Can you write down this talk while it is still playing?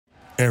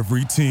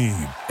Every team,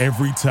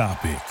 every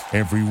topic,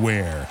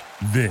 everywhere.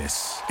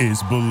 This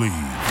is Believe.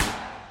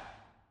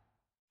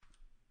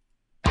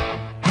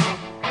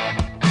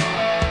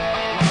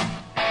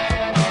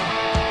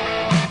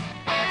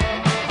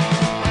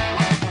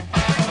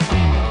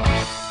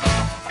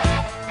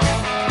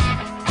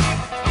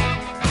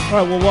 All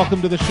right, well,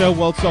 welcome to the show,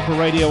 World Soccer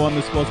Radio on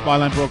the Sports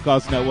Byline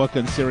Broadcast Network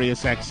and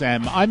Sirius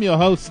XM. I'm your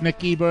host,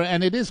 Nick Eber,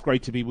 and it is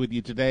great to be with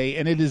you today,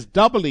 and it is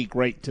doubly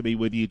great to be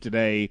with you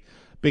today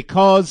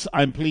because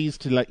I'm pleased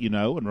to let you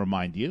know and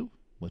remind you,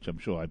 which I'm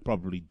sure I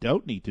probably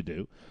don't need to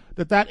do,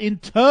 that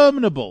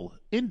interminable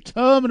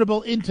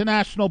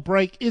international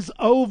break is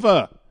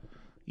over.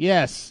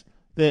 Yes,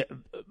 the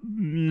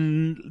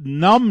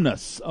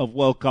numbness of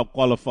World Cup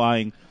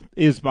qualifying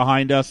is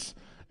behind us,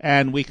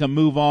 and we can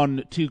move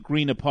on to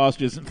greener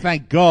pastures. And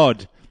thank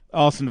God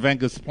Arsene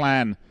Wenger's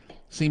plan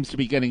seems to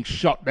be getting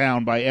shot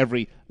down by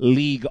every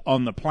league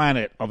on the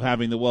planet of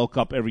having the World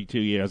Cup every 2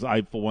 years.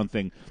 I, for one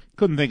thing,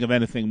 couldn't think of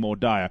anything more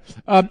dire.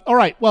 All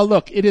right, well,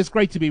 look, it is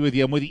great to be with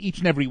you. I'm with you each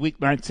and every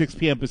weeknight, 6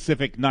 p.m.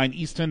 Pacific, 9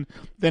 Eastern.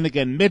 Then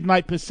again,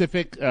 midnight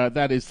Pacific.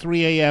 That is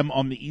 3 a.m.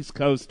 on the East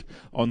Coast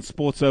on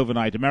Sports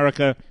Overnight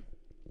America.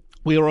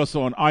 We are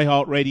also on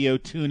iHeartRadio,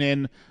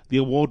 TuneIn, the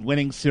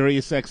award-winning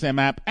Sirius XM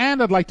app,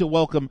 and I'd like to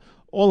welcome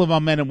all of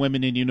our men and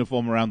women in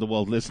uniform around the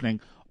world listening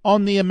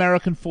on the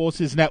American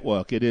Forces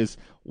Network. It is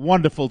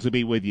wonderful to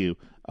be with you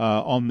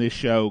on this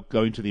show,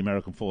 going to the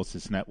American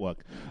Forces Network.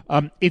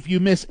 If you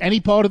miss any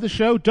part of the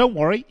show, don't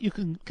worry. You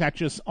can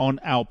catch us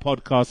on our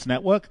podcast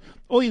network.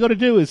 All you got to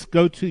do is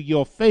go to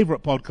your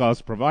favorite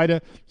podcast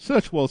provider,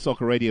 search World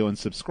Soccer Radio, and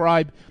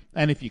subscribe.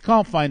 And if you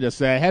can't find us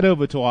there, head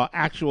over to our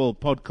actual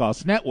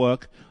podcast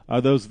network.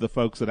 Those are the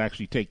folks that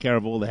actually take care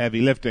of all the heavy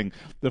lifting.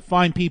 The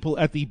fine people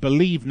at the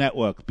Believe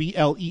Network,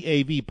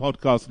 BLEAV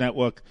Podcast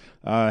Network,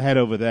 head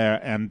over there,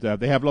 and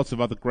they have lots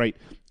of other great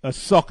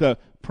soccer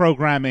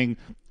programming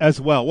as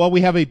well. Well,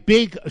 we have a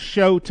big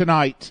show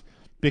tonight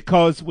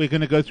because we're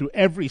going to go through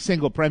every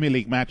single Premier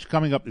League match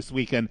coming up this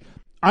weekend.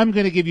 I'm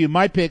going to give you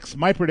my picks,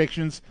 my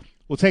predictions.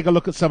 We'll take a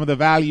look at some of the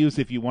values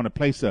if you want to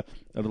place a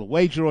little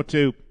wager or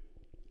two.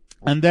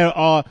 And there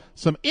are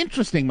some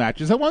interesting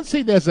matches. I won't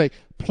say there's a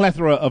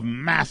plethora of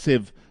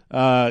massive,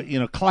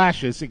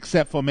 clashes,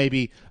 except for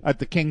maybe at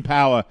the King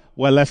Power,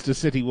 where Leicester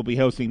City will be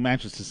hosting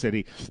Manchester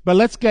City. But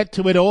let's get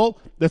to it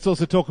all. Let's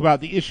also talk about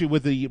the issue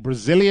with the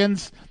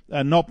Brazilians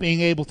not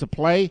being able to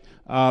play.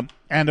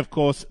 And, of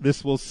course,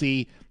 this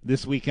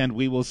weekend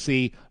we will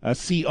see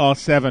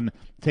CR7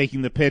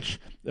 taking the pitch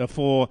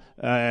for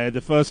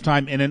the first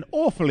time in an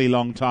awfully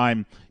long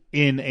time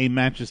in a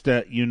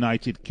Manchester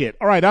United kit.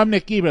 All right, I'm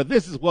Nick Eber.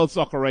 This is World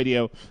Soccer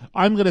Radio.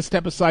 I'm going to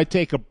step aside,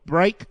 take a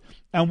break,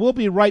 and we'll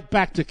be right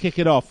back to kick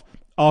it off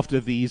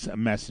after these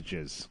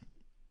messages.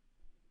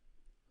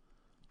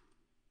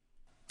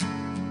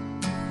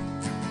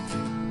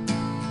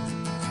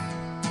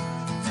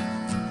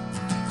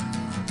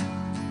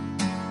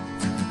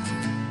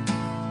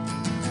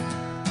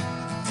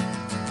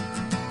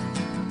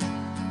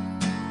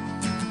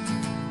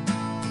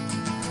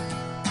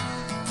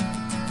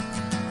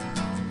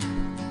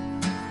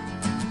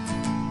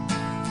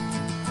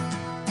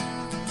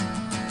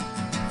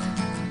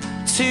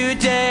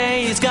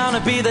 Today is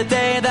gonna be the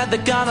day that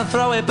they're gonna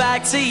throw it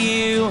back to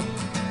you.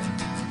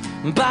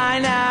 By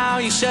now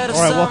you should have.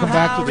 All right, welcome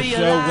back to the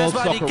show, World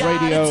Soccer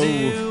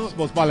Radio,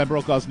 Sports Byline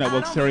Broadcast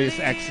Network, Sirius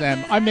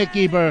XM. I'm Nick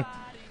Eber.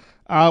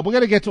 We're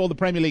going to get to all the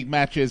Premier League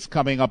matches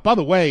coming up. By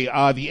the way,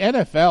 the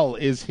NFL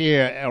is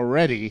here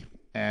already,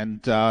 and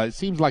it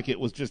seems like it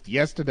was just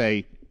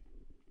yesterday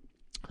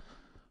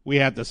we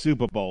had the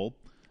Super Bowl,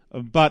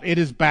 but it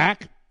is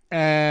back.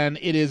 And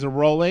it is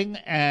rolling,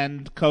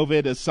 and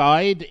COVID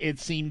aside, it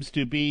seems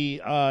to be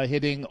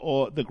hitting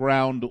the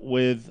ground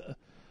with,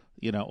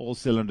 all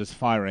cylinders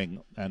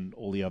firing and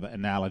all the other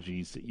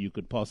analogies that you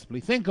could possibly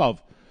think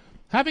of.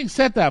 Having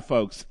said that,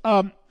 folks,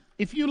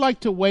 if you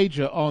like to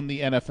wager on the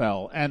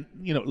NFL, and,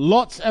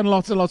 lots and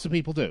lots and lots of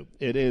people do,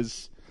 it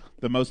is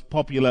the most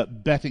popular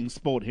betting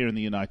sport here in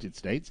the United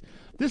States,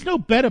 there's no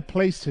better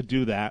place to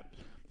do that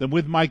than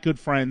with my good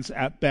friends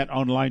at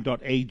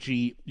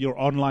BetOnline.ag, your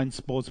online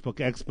sportsbook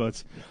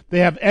experts. They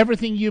have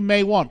everything you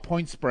may want: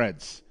 point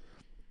spreads,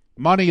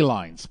 money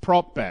lines,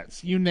 prop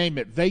bets, you name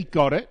it, they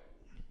got it.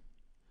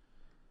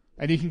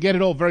 And you can get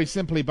it all very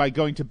simply by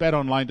going to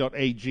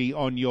BetOnline.ag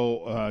on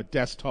your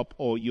desktop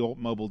or your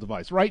mobile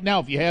device. Right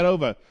now, if you head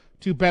over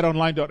to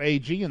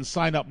BetOnline.ag and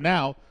sign up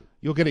now,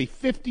 you'll get a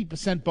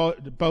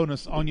 50%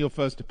 bonus on your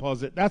first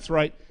deposit. That's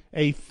right,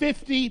 a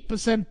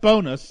 50%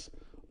 bonus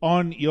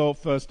on your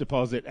first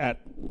deposit at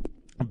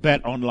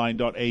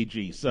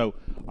betonline.ag. So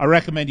I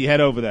recommend you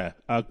head over there.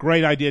 A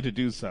great idea to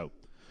do so.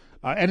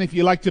 And if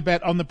you like to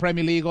bet on the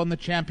Premier League, on the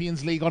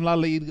Champions League, on La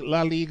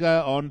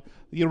Liga, on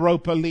the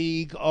Europa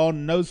League,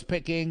 on nose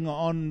picking,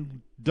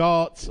 on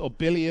darts or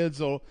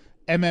billiards or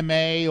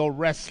MMA or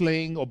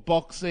wrestling or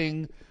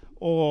boxing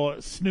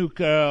or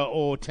snooker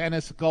or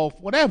tennis, golf,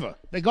 whatever.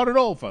 They got it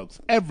all, folks.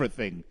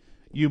 Everything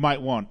you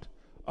might want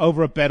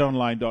over at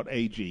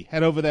BetOnline.ag.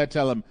 Head over there,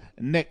 tell them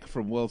Nick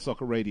from World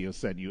Soccer Radio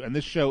sent you. And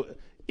this show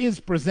is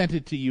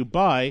presented to you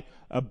by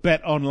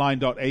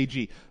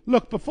BetOnline.ag.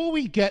 Look, before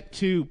we get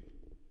to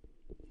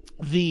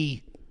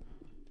the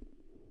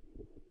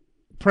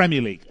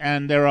Premier League,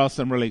 and there are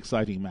some really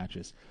exciting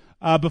matches,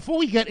 before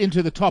we get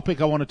into the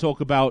topic, I want to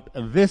talk about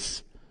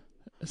this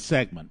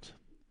segment,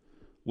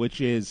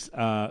 which is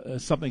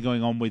something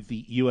going on with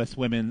the U.S.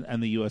 women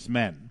and the U.S.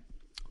 men.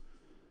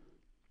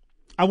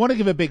 I want to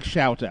give a big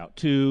shout out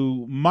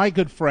to my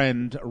good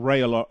friend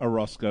Ray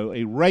Orozco,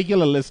 a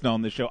regular listener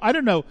on the show. I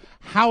don't know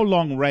how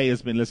long Ray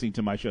has been listening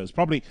to my shows,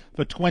 probably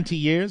for 20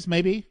 years,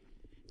 maybe.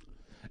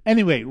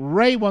 Anyway,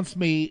 Ray wants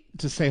me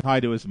to say hi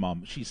to his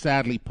mom. She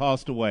sadly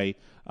passed away.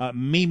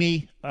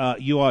 Mimi,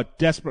 you are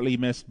desperately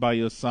missed by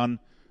your son,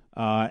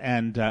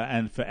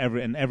 and for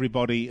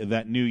everybody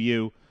that knew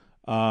you.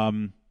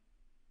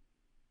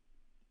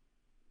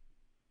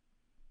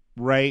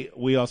 Ray,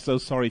 we are so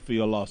sorry for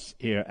your loss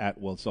here at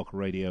World Soccer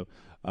Radio.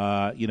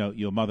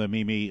 Your mother,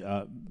 Mimi,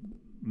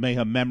 may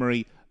her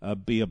memory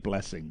be a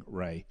blessing,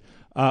 Ray.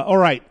 All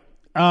right.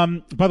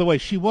 By the way,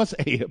 she was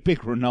a big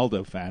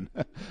Ronaldo fan.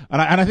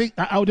 and I think,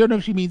 I don't know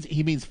if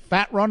he means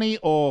Fat Ronnie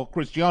or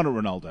Cristiano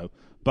Ronaldo.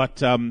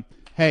 But,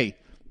 hey,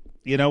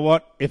 you know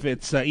what? If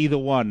it's either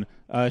one,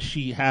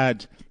 she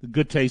had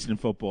good taste in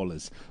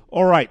footballers.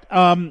 All right.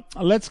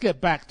 Let's get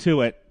back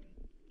to it,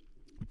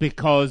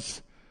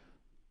 because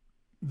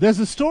there's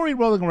a story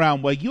rolling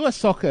around where U.S.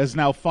 Soccer has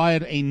now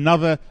fired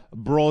another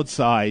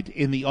broadside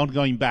in the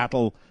ongoing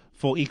battle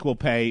for equal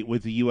pay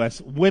with the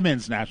U.S.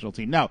 women's national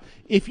team. Now,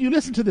 if you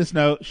listen to this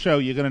show,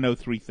 you're going to know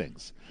three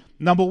things.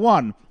 Number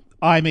one,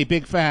 I'm a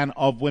big fan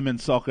of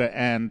women's soccer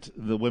and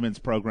the women's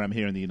program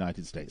here in the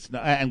United States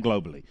and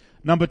globally.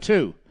 Number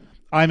two,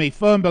 I'm a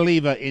firm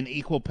believer in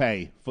equal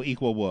pay for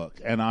equal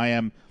work, and I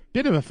am a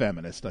bit of a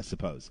feminist, I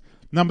suppose.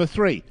 Number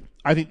three,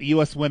 I think the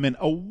U.S. women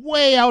are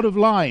way out of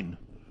line,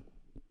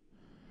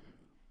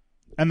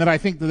 and that I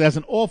think that there's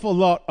an awful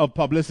lot of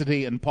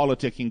publicity and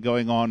politicking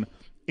going on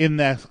in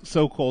their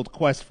so-called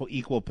quest for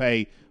equal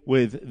pay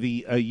with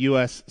the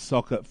U.S.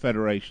 Soccer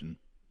Federation.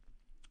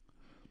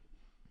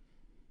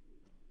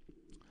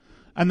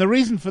 And the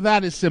reason for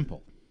that is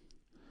simple.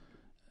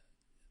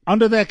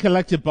 Under their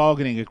collective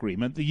bargaining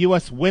agreement, the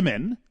U.S.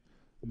 women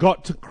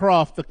got to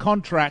craft the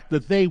contract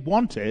that they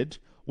wanted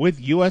with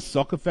U.S.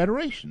 Soccer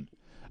Federation.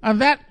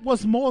 And that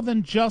was more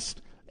than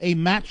just a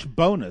match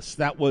bonus.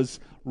 That was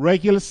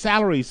regular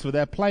salaries for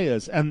their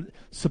players and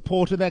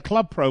support of their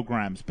club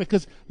programs.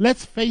 Because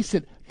let's face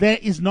it, there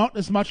is not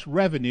as much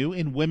revenue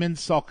in women's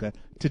soccer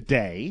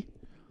today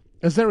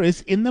as there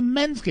is in the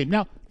men's game.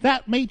 Now,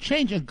 that may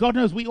change, and God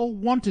knows we all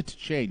want it to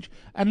change.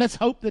 And let's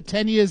hope that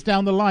 10 years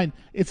down the line,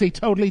 it's a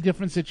totally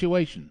different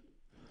situation.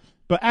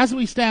 But as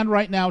we stand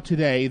right now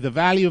today, the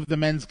value of the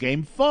men's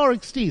game far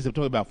exceeds, I'm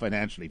talking about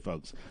financially,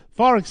 folks,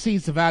 far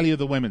exceeds the value of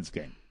the women's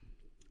game.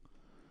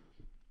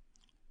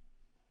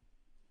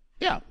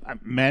 Yeah,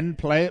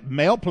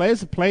 male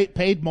players are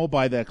paid more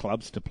by their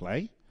clubs to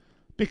play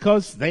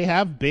because they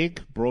have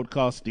big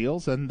broadcast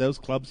deals and those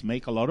clubs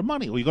make a lot of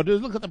money. All you got to do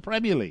is look at the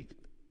Premier League.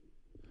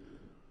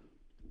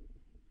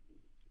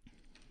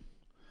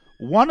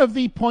 One of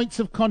the points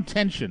of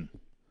contention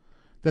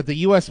that the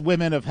U.S.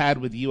 women have had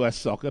with U.S.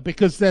 soccer,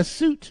 because their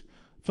suit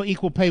for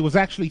equal pay was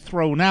actually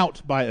thrown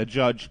out by a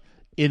judge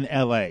in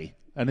L.A.,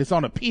 and it's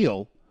on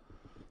appeal,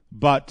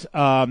 but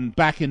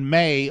back in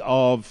May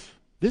of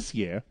this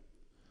year,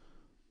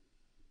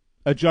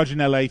 a judge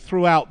in L.A.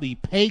 threw out the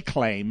pay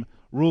claim,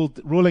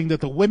 ruling that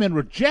the women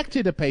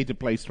rejected a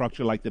pay-to-play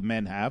structure like the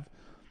men have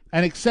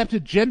and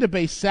accepted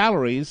gender-based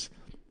salaries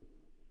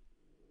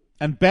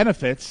and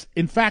benefits,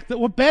 in fact, that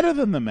were better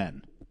than the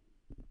men.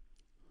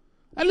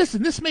 And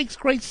listen, this makes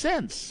great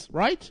sense,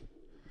 right?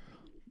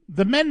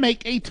 The men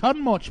make a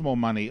ton much more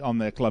money on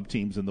their club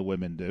teams than the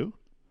women do.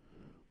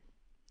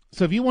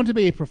 So if you want to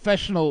be a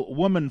professional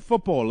woman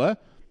footballer,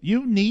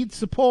 you need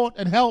support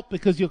and help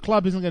because your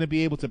club isn't going to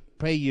be able to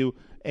pay you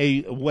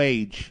a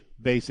wage,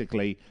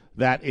 basically,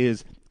 that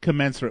is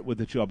commensurate with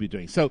the job you're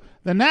doing. So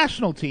the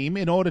national team,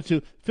 in order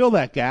to fill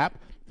that gap,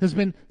 has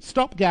been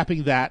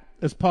stop-gapping that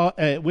as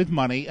with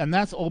money, and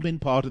that's all been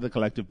part of the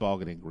collective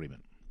bargaining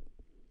agreement.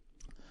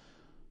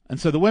 And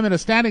so the women are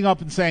standing up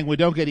and saying, we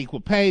don't get equal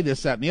pay,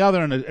 this, that, and the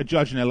other, and a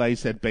judge in L.A.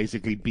 said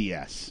basically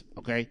BS,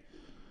 okay?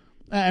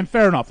 And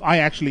fair enough, I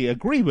actually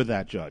agree with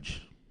that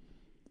judge.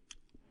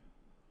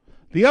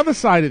 The other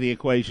side of the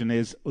equation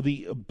is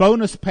the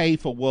bonus pay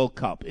for World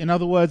Cup. In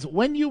other words,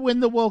 when you win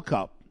the World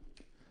Cup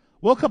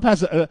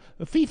has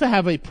FIFA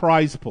have a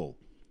prize pool.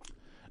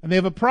 And they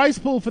have a prize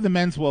pool for the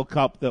Men's World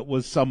Cup that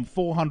was some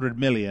 400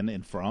 million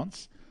in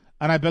France.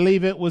 And I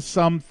believe it was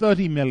some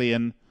 30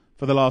 million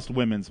for the last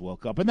Women's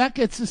World Cup. And that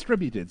gets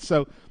distributed.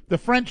 So the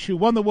French who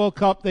won the World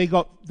Cup, they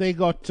got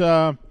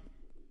 $38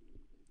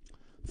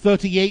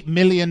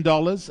 million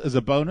as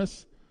a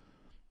bonus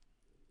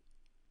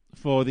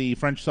for the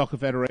French Soccer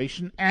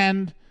Federation,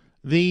 and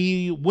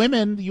the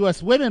women, the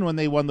U.S. women, when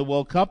they won the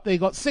World Cup, they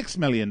got $6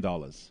 million.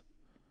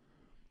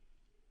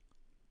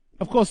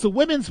 Of course, the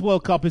Women's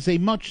World Cup is a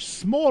much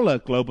smaller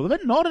global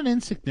event, not an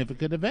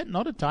insignificant event,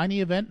 not a tiny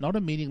event, not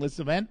a meaningless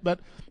event, but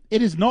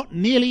it is not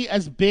nearly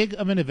as big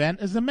of an event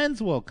as the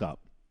Men's World Cup.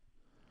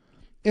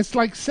 It's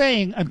like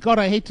saying, and God,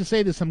 I hate to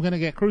say this, I'm going to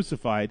get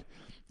crucified.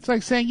 It's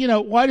like saying,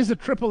 why does a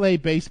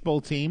AAA baseball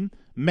team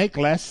make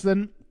less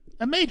than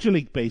a Major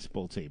League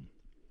Baseball team?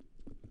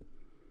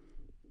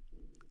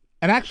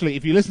 And actually,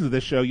 if you listen to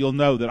this show, you'll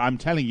know that I'm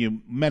telling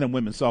you men and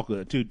women's soccer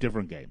are two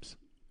different games.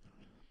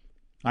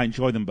 I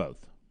enjoy them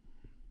both.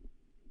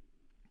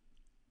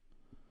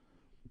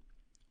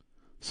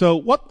 So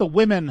what the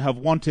women have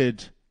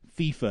wanted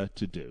FIFA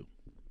to do,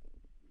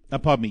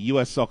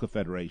 U.S. Soccer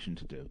Federation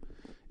to do,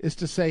 is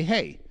to say,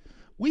 hey,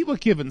 we were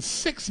given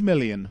 $6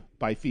 million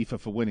by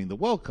FIFA for winning the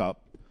World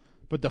Cup,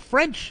 but the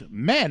French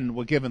men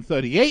were given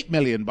 $38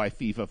 million by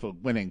FIFA for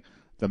winning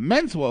the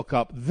Men's World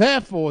Cup.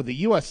 Therefore, the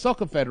U.S.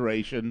 Soccer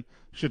Federation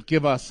should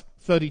give us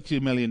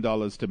 $32 million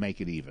to make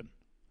it even.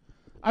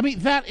 I mean,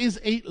 that is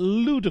a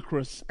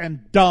ludicrous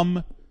and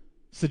dumb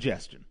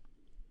suggestion.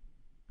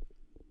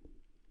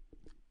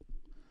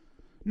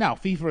 Now,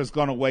 FIFA has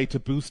gone away to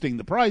boosting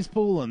the prize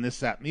pool and this,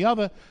 that, and the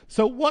other.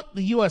 So what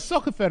the U.S.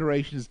 Soccer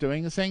Federation is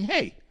doing is saying,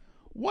 hey,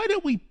 why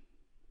don't we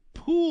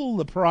pool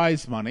the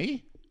prize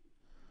money,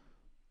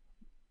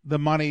 the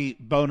money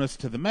bonus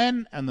to the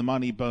men and the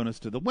money bonus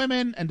to the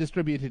women, and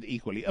distribute it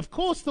equally? Of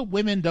course, the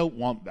women don't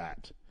want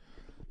that,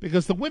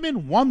 because the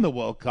women won the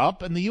World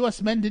Cup and the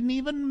U.S. men didn't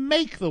even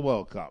make the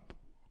World Cup.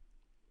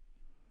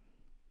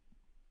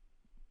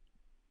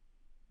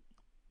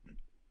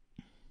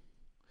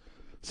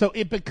 So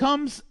it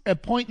becomes a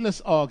pointless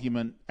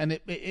argument, and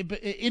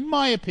in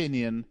my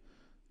opinion,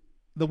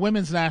 the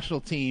women's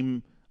national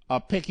team are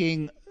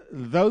picking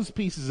those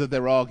pieces of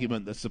their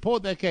argument that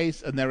support their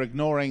case, and they're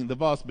ignoring the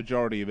vast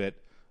majority of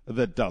it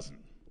that doesn't.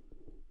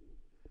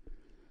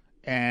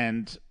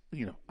 And,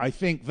 I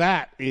think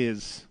that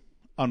is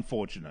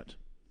unfortunate.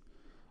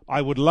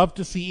 I would love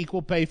to see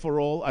equal pay for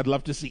all. I'd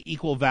love to see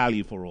equal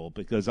value for all,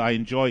 because I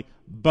enjoy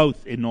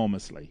both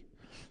enormously.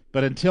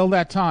 But until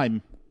that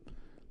time,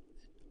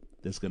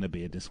 there's going to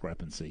be a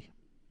discrepancy.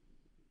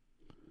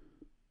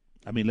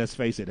 I mean, let's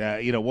face it.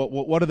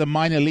 What are the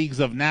minor leagues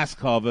of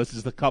NASCAR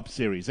versus the Cup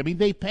Series? I mean,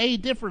 they pay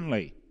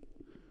differently.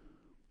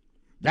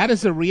 That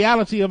is a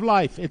reality of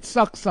life. It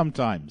sucks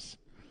sometimes.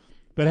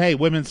 But hey,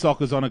 women's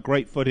soccer's on a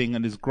great footing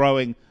and is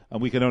growing, and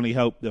we can only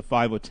hope that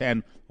 5 or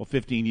 10 or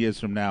 15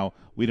 years from now,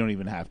 we don't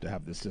even have to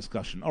have this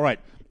discussion. All right,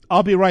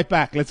 I'll be right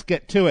back. Let's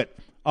get to it.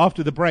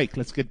 After the break,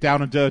 let's get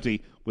down and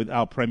dirty with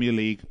our Premier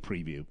League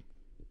preview.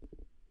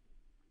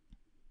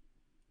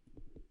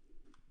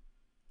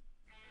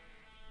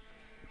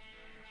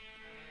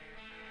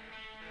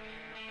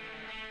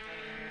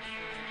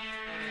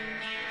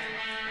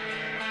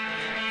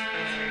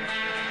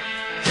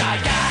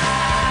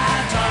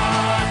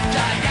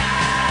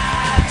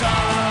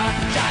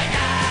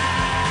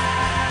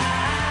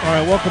 All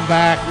right, welcome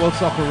back. World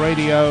Soccer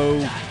Radio,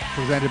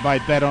 presented by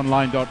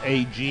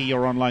BetOnline.ag,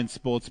 your online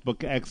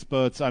sportsbook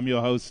experts. I'm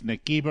your host,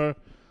 Nick Geber.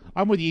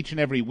 I'm with you each and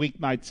every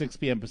weeknight, 6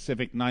 p.m.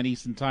 Pacific, 9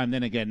 Eastern Time.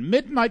 Then again,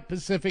 midnight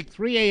Pacific,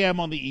 3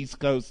 a.m. on the East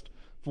Coast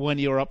for when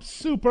you're up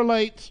super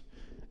late.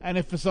 And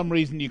if for some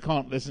reason you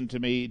can't listen to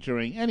me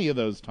during any of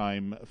those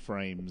time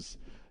frames,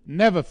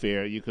 never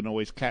fear. You can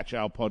always catch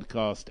our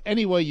podcast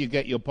anywhere you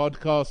get your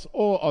podcasts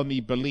or on the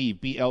Believe,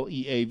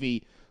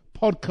 B-L-E-A-V,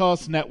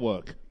 podcast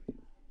network.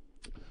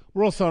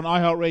 We're also on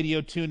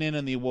iHeartRadio, TuneIn,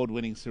 and the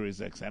award-winning Sirius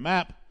XM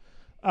app.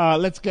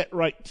 Let's get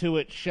right to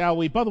it, shall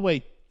we? By the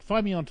way,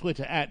 find me on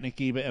Twitter at Nick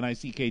Geber,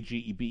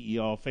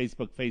 Nickgeber,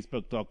 Facebook,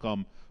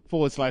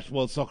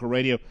 facebook.com/World Soccer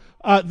Radio.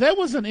 There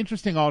was an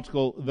interesting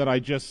article that I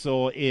just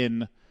saw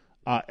in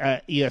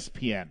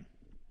ESPN.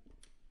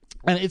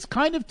 And it's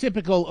kind of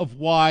typical of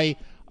why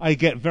I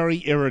get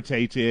very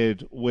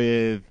irritated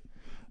with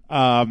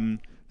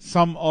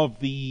some of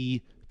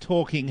the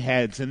talking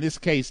heads, in this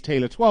case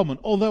Taylor Twellman.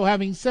 Although,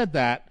 having said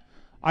that,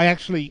 I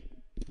actually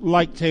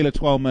like Taylor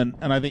Twellman,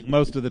 and I think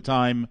most of the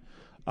time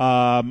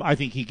I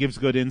think he gives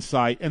good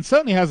insight and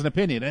certainly has an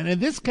opinion. And in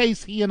this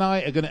case, he and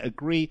I are going to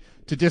agree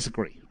to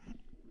disagree.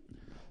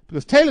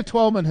 Because Taylor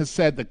Twellman has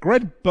said that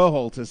Greg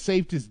Berhalter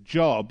saved his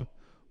job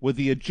with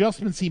the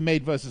adjustments he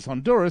made versus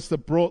Honduras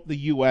that brought the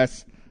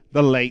U.S.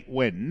 the late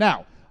win.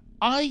 Now,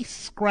 I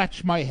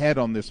scratch my head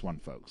on this one,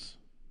 folks.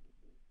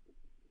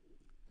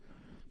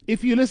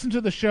 If you listen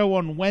to the show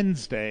on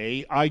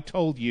Wednesday, I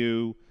told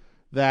you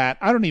that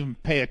I don't even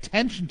pay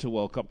attention to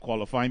World Cup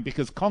qualifying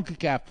because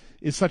CONCACAF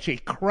is such a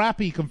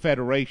crappy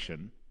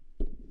confederation,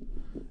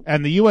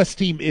 and the U.S.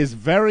 team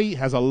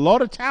has a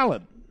lot of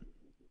talent.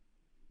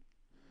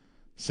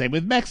 Same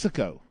with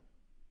Mexico.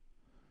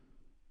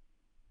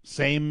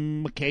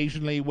 Same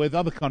occasionally with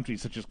other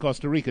countries such as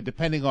Costa Rica,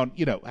 depending on,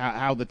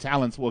 how the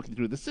talent's working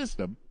through the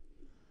system.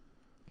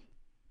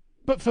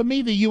 But for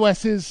me, the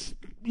U.S. is,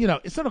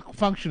 it's not a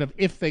function of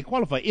if they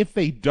qualify. If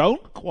they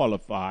don't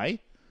qualify,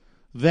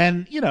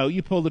 then,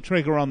 you pull the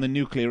trigger on the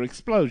nuclear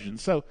explosion.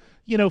 So,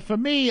 for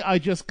me, I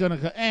just gonna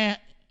go,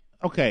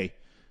 okay.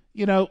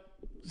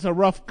 It's a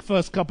rough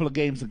first couple of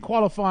games in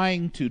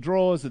qualifying, 2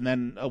 draws, and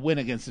then a win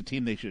against a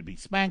team they should be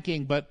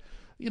spanking. But,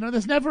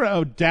 there's never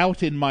a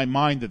doubt in my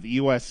mind that the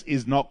U.S.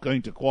 is not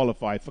going to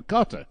qualify for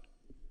Qatar.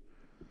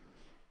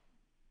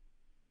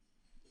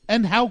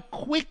 And how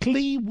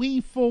quickly we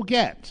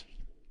forget.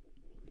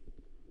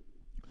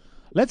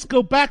 Let's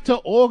go back to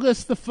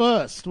August the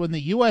 1st when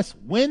the U.S.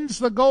 wins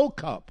the Gold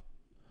Cup.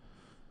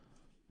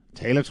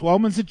 Taylor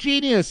Twellman's a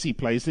genius. He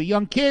plays the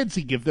young kids.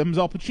 He gives them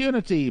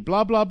opportunity.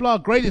 Blah, blah, blah.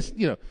 Greatest,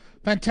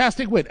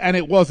 fantastic win. And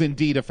it was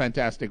indeed a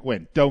fantastic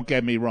win. Don't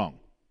get me wrong.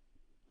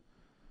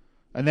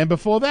 And then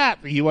before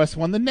that, the U.S.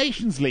 won the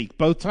Nations League,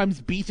 both times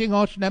beating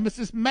arch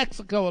nemesis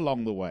Mexico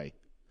along the way.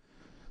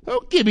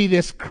 Don't give me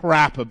this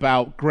crap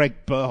about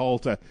Greg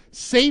Berhalter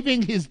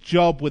saving his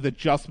job with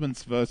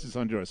adjustments versus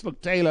Honduras.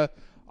 Look, Taylor,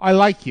 I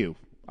like you.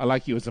 I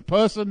like you as a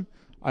person.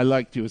 I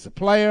like you as a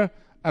player.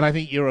 And I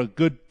think you're a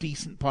good,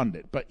 decent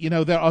pundit. But,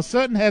 there are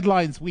certain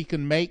headlines we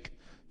can make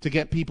to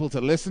get people to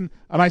listen.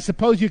 And I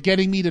suppose you're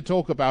getting me to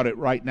talk about it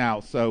right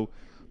now. So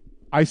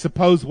I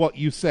suppose what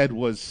you said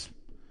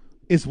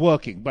is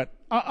working. But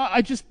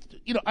I just,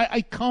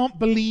 I can't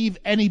believe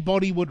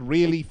anybody would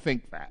really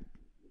think that.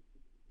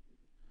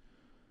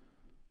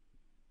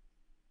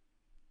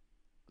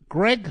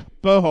 Greg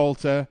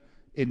Berhalter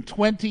in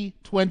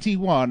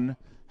 2021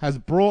 has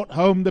brought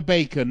home the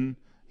bacon.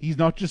 He's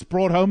not just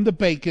brought home the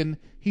bacon,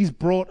 he's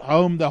brought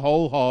home the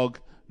whole hog,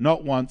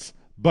 not once,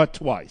 but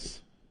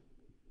twice.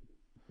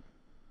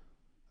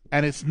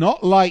 And it's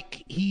not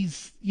like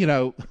he's,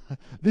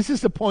 this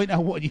is the point I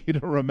want you to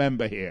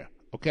remember here,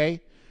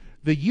 okay?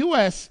 The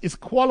U.S. is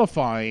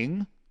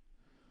qualifying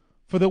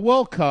for the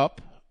World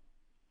Cup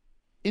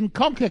in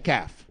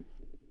CONCACAF.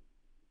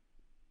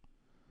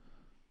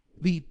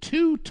 The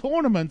 2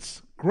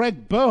 tournaments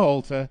Greg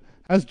Berhalter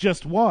has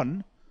just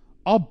won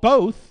are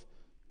both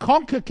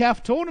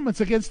CONCACAF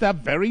tournaments against that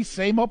very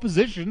same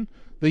opposition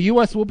the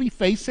U.S. will be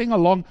facing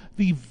along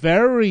the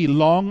very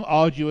long,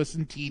 arduous,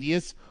 and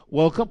tedious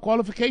World Cup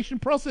qualification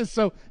process.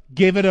 So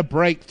give it a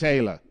break,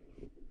 Taylor.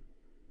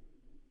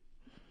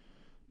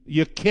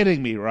 You're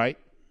kidding me, right?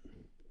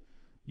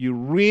 You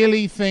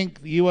really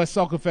think the U.S.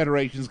 Soccer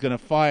Federation is going to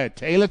fire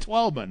Taylor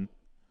Twellman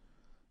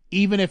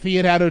even if he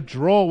had a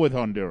draw with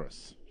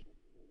Honduras?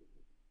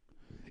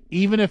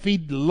 Even if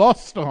he'd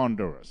lost to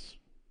Honduras?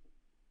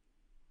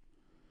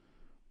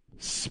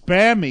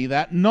 Spare me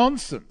that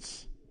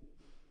nonsense.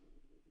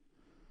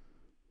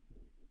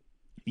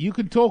 You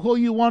can talk all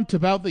you want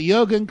about the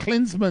Jurgen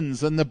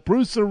Klinsmanns and the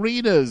Bruce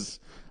Arenas.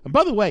 And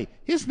by the way,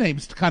 his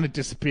name's kind of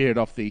disappeared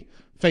off the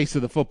face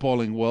of the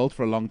footballing world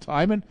for a long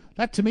time, and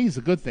that to me is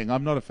a good thing.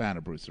 I'm not a fan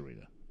of Bruce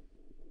Arena.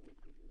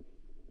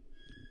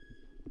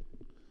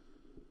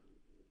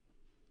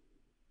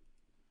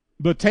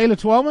 But Taylor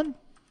Twellman,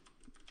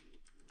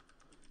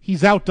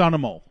 he's outdone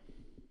them all.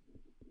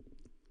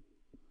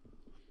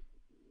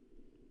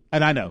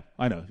 And I know.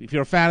 If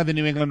you're a fan of the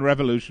New England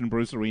Revolution,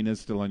 Bruce Arena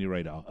is still on your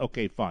radar.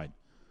 Okay, fine.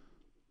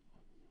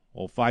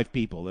 All 5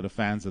 people that are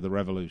fans of the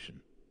Revolution.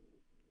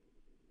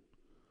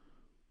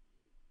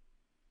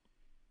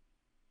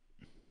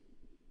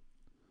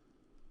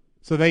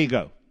 So there you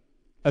go.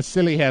 A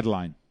silly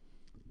headline.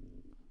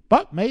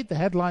 But made the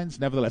headlines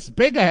nevertheless.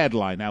 Bigger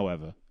headline,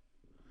 however.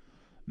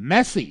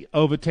 Messi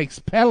overtakes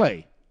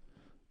Pele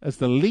as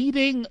the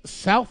leading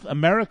South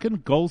American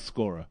goal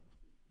scorer.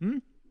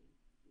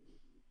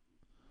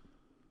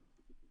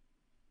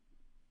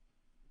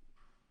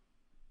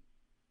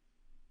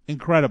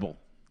 Incredible.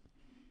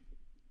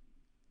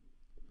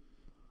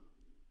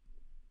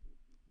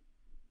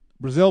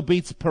 Brazil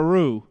beats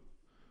Peru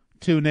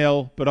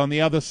 2-0, but on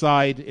the other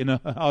side, in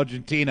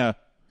Argentina,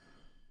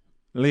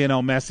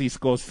 Lionel Messi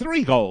scores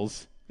 3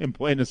 goals in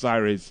Buenos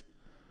Aires.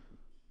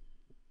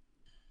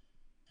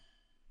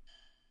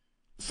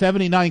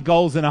 79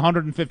 goals in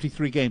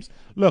 153 games.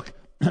 Look,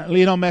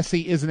 Lionel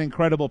Messi is an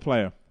incredible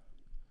player.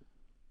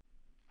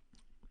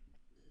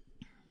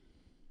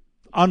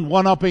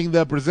 One-upping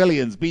the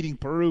Brazilians, beating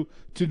Peru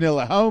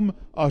 2-0 at home.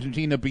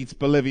 Argentina beats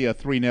Bolivia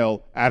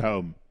 3-0 at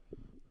home.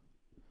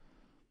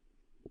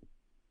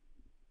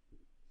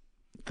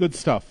 Good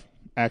stuff,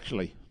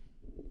 actually.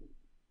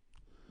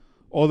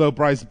 Although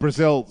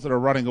Brazil sort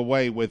of running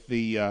away with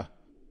the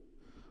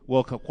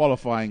World Cup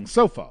qualifying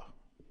so far.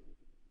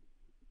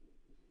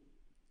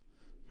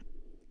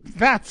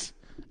 That's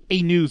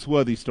a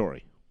newsworthy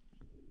story.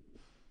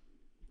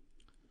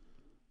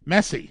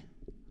 Messi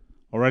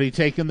already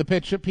taken the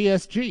pitch at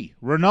PSG.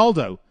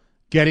 Ronaldo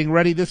getting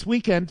ready this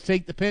weekend to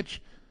take the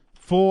pitch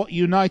for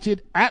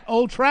United at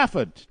Old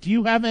Trafford. Do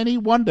you have any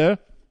wonder?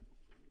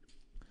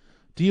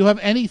 Do you have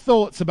any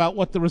thoughts about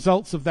what the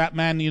results of that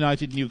Man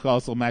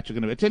United-Newcastle match are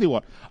going to be? I tell you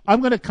what, I'm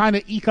going to kind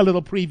of eke a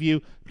little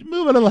preview,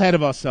 move a little ahead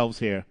of ourselves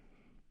here.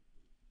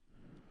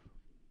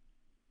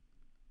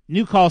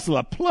 Newcastle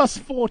are plus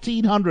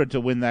 1,400 to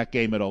win that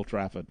game at Old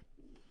Trafford.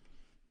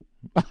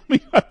 I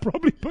mean, I'd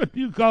probably put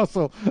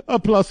Newcastle a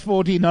plus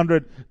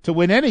 1,400 to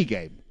win any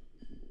game.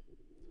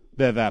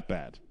 They're that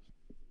bad.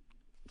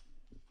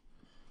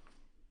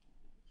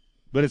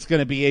 But it's going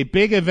to be a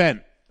big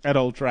event at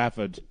Old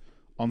Trafford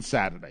on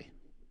Saturday.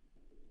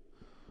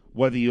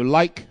 Whether you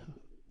like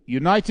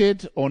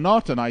United or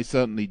not, and I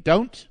certainly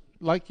don't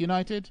like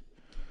United,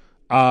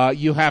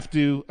 you have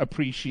to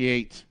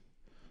appreciate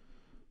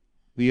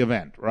the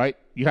event, right?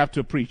 You have to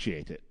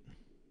appreciate it.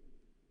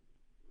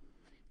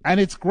 And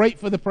it's great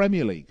for the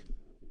Premier League.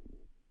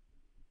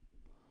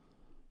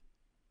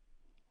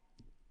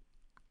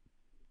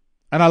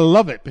 And I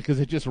love it because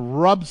it just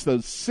rubs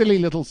those silly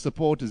little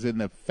supporters in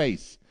their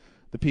face.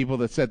 The people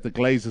that said the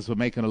Glazers were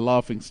making a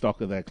laughing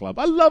stock of their club.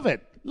 I love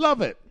it.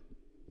 Love it.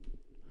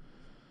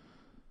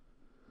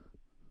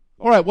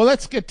 All right, well,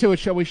 let's get to it,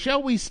 shall we?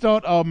 Shall we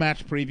start our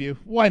match preview?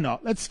 Why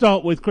not? Let's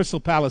start with Crystal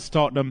Palace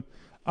Tottenham.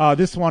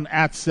 This one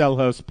at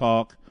Selhurst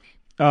Park.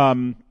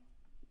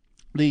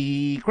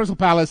 The Crystal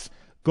Palace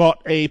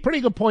got a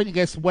pretty good point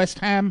against West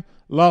Ham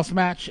last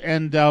match,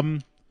 and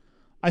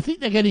I think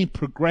they're getting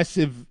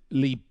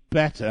progressively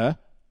better.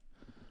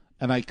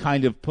 And I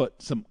kind of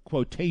put some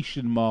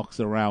quotation marks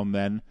around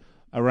them.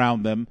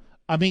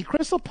 I mean,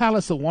 Crystal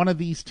Palace are one of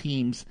these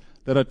teams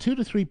that are 2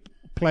 to 3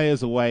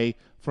 players away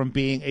from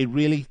being a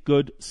really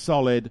good,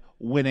 solid,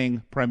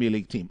 winning Premier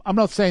League team. I'm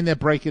not saying they're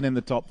breaking in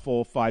the top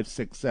 4, 5,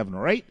 6, 7,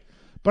 or 8,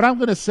 but I'm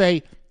going to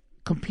say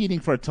competing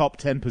for a top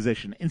 10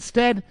 position.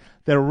 Instead,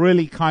 they're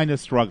really kind of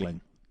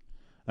struggling.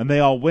 And they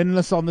are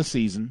winless on the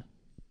season.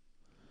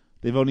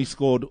 They've only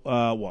scored,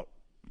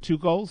 2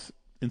 goals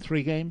in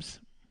 3 games?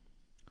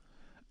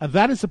 And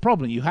that is the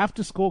problem. You have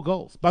to score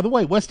goals. By the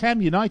way, West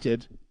Ham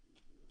United,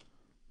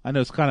 I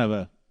know it's kind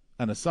of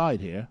an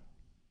aside here,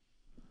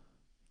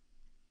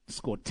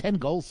 scored 10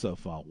 goals so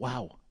far.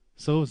 Wow.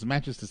 So has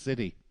Manchester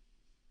City.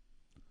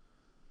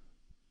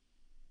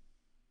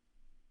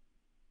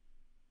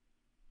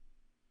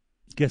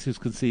 Guess who's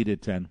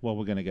conceded 10? Well,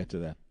 we're going to get to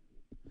that.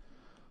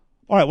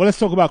 All right, well, let's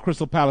talk about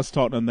Crystal Palace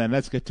Tottenham then.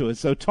 Let's get to it.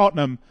 So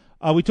Tottenham,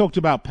 we talked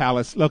about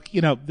Palace. Look,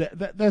 you know,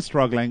 they're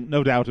struggling,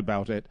 no doubt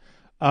about it.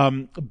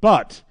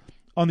 But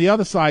on the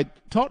other side,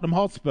 Tottenham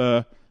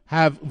Hotspur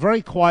have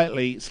very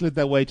quietly slid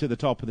their way to the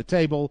top of the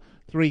table.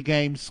 3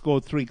 games,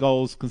 scored 3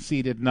 goals,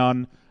 conceded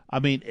none. I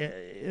mean,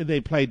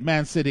 they played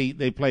Man City,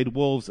 they played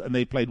Wolves, and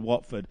they played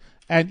Watford.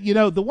 And, you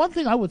know, the one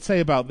thing I would say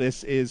about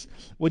this is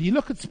when you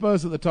look at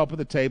Spurs at the top of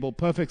the table,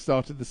 perfect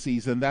start to the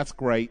season, that's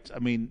great. I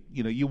mean,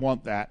 you know, you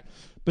want that.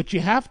 But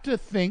you have to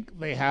think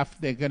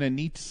they're going to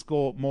need to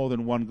score more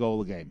than 1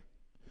 goal a game.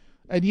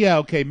 And yeah,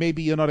 okay,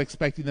 maybe you're not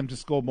expecting them to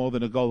score more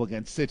than a goal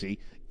against City,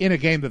 in a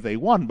game that they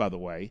won, by the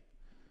way.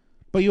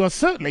 But you are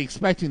certainly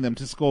expecting them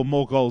to score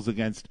more goals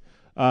against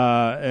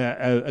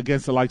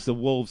the likes of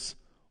Wolves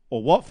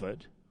or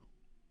Watford.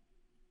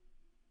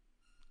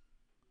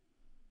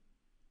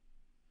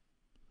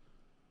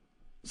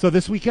 So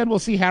this weekend we'll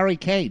see Harry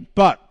Kane.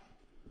 But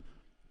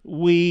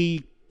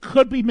we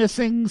could be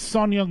missing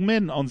Son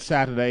Heung-min on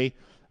Saturday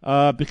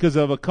because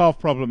of a calf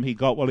problem he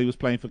got while he was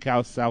playing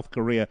for South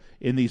Korea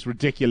in these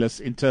ridiculous,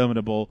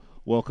 interminable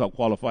World Cup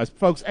qualifiers.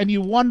 Folks, and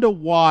you wonder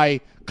why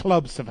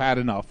clubs have had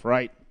enough,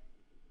 right?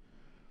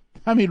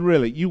 I mean,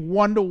 really, you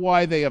wonder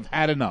why they have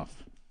had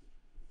enough.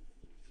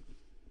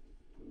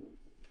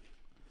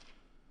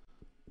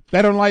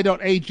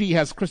 BetOnline.ag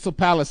has Crystal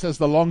Palace as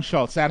the long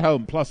shots at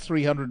home, plus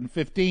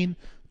 315.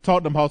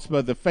 Tottenham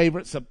Hotspur, the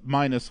favourites, at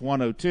minus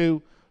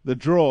 102. The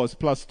draws,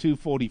 plus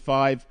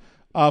 245.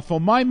 For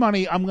my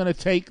money, I'm going to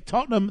take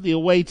Tottenham, the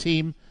away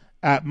team,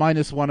 at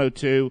minus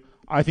 102.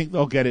 I think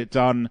they'll get it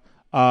done.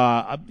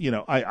 I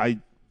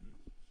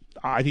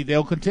think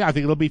they'll continue. I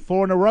think it'll be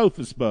 4 in a row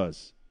for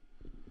Spurs.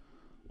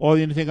 All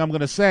the only thing I'm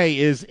going to say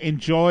is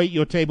enjoy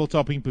your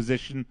table-topping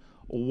position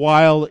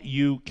while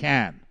you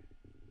can.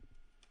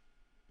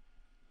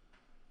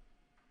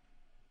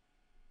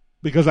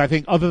 Because I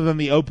think other than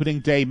the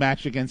opening day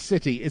match against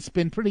City, it's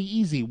been pretty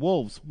easy.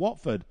 Wolves,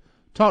 Watford,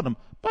 Tottenham.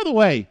 By the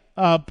way,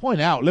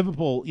 point out,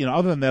 Liverpool, you know,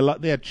 other than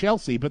they had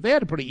Chelsea, but they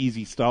had a pretty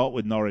easy start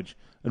with Norwich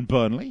and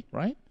Burnley,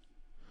 right?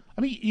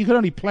 I mean, you can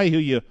only play who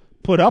you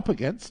put up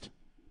against.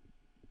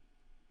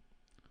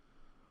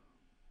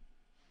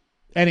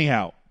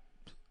 Anyhow,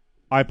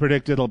 I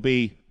predict it'll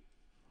be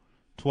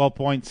 12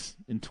 points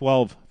in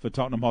 12 for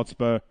Tottenham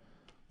Hotspur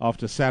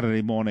after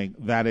Saturday morning.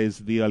 That is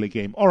the early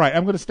game. All right,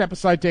 I'm going to step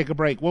aside, take a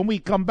break. When we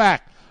come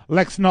back,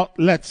 let's knock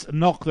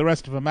the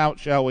rest of them out,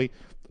 shall we?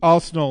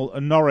 Arsenal,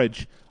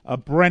 Norwich,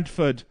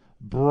 Brentford,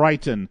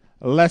 Brighton,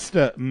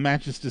 Leicester,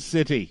 Manchester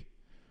City,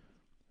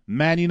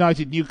 Man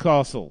United,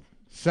 Newcastle,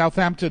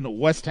 Southampton,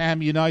 West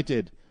Ham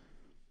United,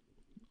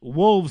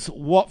 Wolves,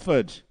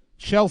 Watford,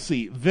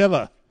 Chelsea,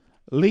 Villa,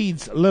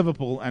 Leeds,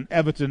 Liverpool, and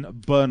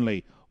Everton,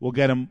 Burnley. We'll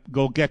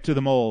get to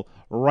them all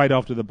right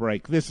after the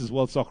break. This is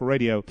World Soccer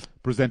Radio,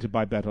 presented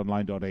by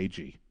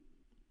BetOnline.ag.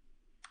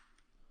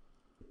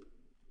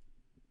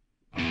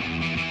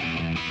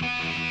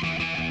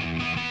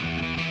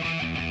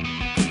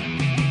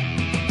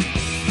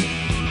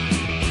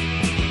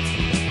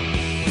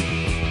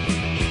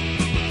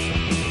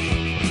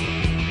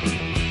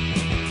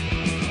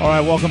 All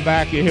right, welcome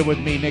back. You're here with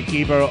me, Nick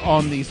Geber,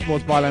 on the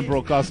Sports Byline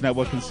Broadcast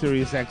Network and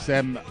Sirius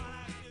XM.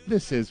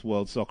 This is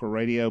World Soccer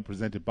Radio,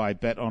 presented by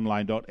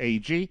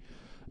BetOnline.ag.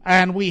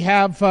 And we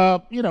have,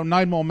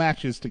 9 more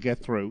matches to get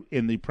through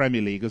in the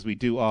Premier League as we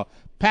do our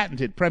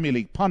patented Premier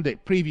League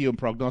pundit preview and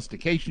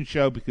prognostication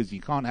show, because you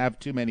can't have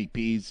too many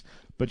P's,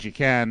 but you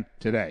can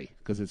today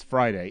because it's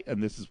Friday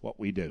and this is what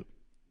we do.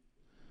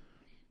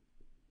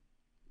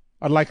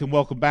 I'd like and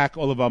welcome back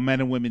all of our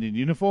men and women in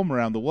uniform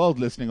around the world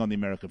listening on the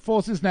American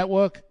Forces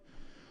Network.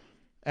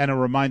 And a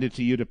reminder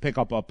to you to pick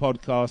up our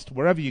podcast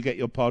wherever you get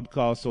your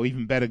podcasts, or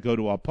even better, go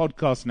to our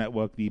podcast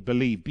network, the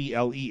Believe,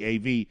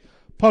 BLEAV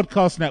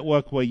podcast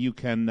network, where you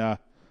can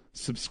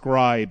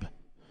subscribe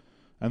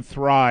and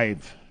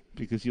thrive,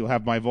 because you'll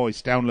have my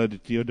voice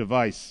downloaded to your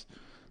device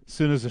as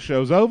soon as the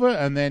show's over,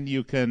 and then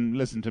you can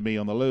listen to me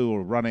on the loo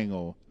or running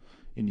or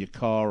in your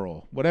car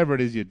or whatever it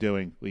is you're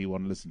doing where you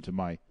want to listen to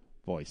my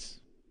voice.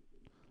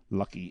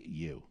 Lucky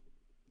you.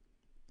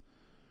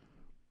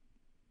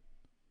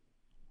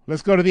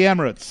 Let's go to the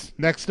Emirates.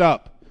 Next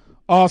up,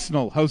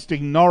 Arsenal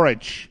hosting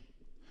Norwich.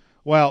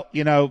 Well,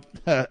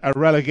 a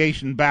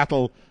relegation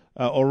battle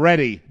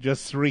already,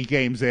 just 3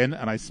 games in,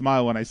 and I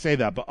smile when I say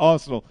that, but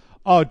Arsenal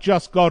are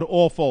just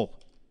god-awful.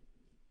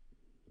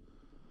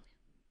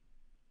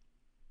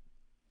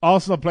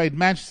 Arsenal played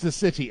Manchester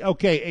City.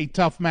 Okay, a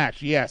tough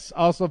match, yes.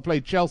 Arsenal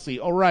played Chelsea.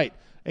 All right,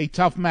 a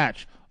tough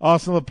match.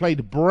 Arsenal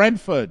played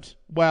Brentford.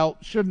 Well,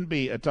 shouldn't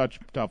be a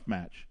tough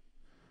match.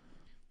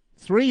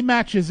 3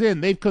 matches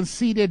in, they've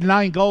conceded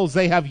 9 goals.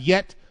 They have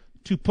yet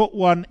to put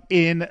one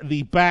in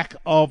the back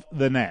of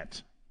the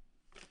net.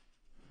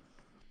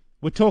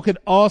 We're talking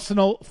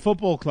Arsenal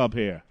Football Club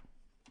here.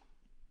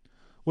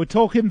 We're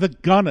talking the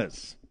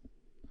Gunners.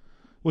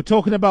 We're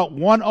talking about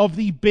one of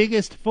the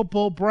biggest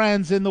football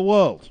brands in the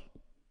world.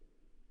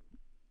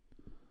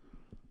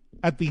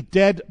 At the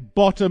dead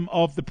bottom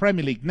of the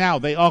Premier League. Now,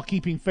 they are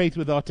keeping faith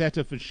with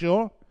Arteta for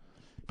sure,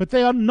 but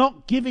they are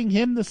not giving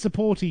him the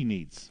support he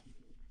needs.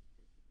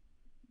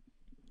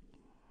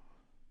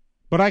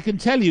 But I can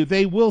tell you,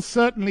 they will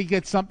certainly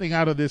get something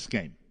out of this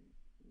game.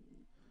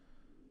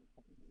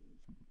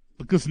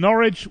 Because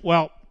Norwich,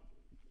 well,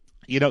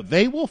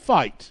 they will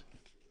fight.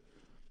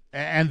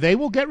 And they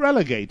will get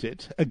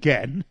relegated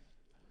again.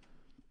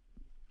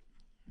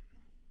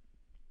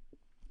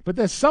 But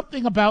there's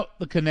something about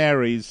the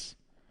Canaries.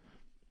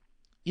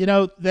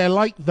 They're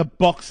like the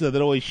boxer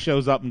that always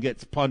shows up and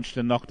gets punched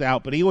and knocked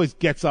out, but he always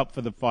gets up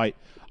for the fight.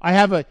 I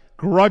have a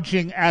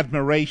grudging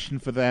admiration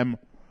for them,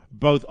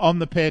 both on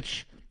the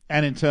pitch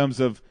and in terms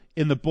of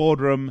in the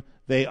boardroom.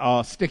 They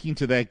are sticking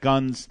to their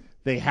guns.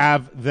 They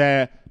have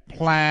their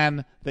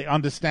plan. They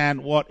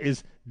understand what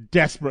is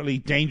desperately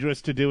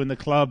dangerous to do in the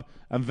club,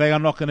 and they are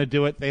not going to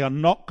do it. They are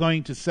not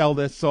going to sell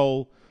their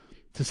soul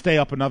to stay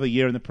up another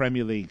year in the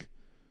Premier League.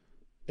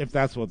 If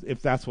that's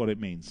what it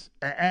means.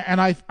 And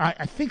I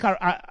think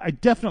I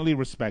definitely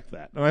respect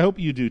that. And I hope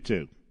you do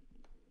too.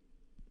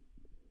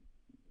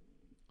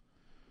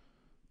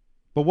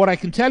 But what I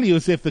can tell you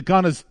is if the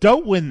Gunners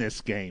don't win this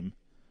game,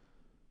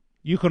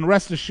 you can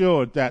rest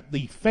assured that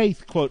the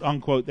faith, quote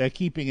unquote, they're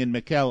keeping in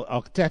Mikel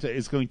Arteta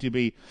is going to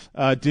be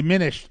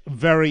diminished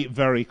very,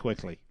 very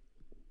quickly.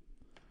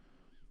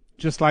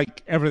 Just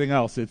like everything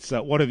else, it's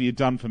what have you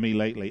done for me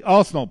lately?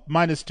 Arsenal,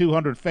 minus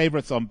 200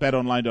 favorites on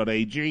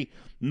BetOnline.ag.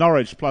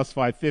 Norwich, plus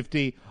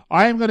 550.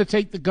 I am going to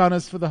take the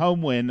Gunners for the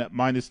home win at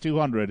minus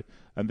 200,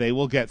 and they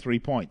will get 3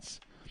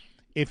 points.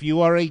 If you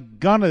are a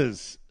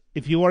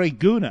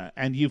Gooner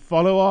and you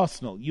follow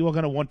Arsenal, you are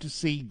going to want to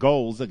see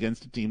goals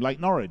against a team like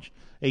Norwich,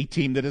 a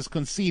team that has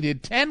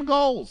conceded 10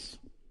 goals.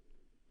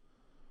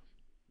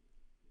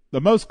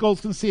 The most goals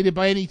conceded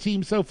by any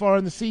team so far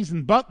in the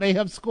season, but they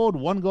have scored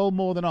 1 goal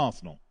more than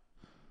Arsenal.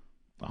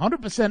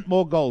 100%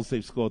 more goals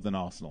they've scored than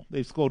Arsenal.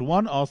 They've scored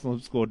 1, Arsenal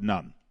have scored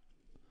none.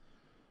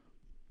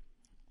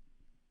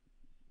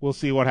 We'll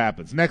see what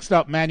happens. Next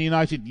up, Man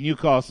United,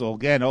 Newcastle.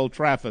 Again, Old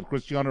Trafford,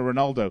 Cristiano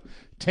Ronaldo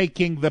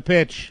taking the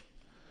pitch.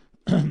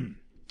 I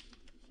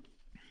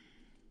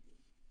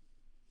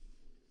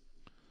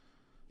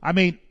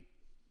mean,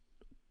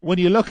 when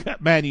you look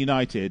at Man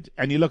United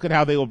and you look at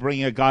how they were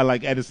bringing a guy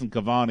like Edison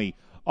Cavani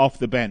off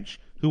the bench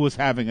who was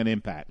having an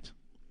impact,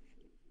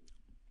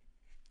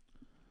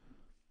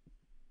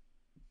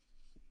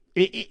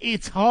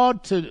 it's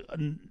hard to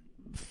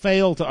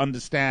fail to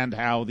understand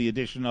how the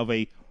addition of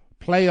a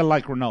player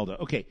like Ronaldo,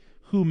 okay,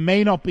 who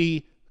may not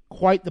be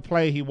quite the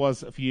player he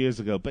was a few years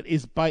ago, but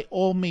is by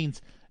all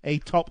means a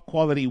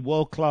top-quality,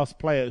 world-class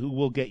player who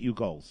will get you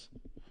goals.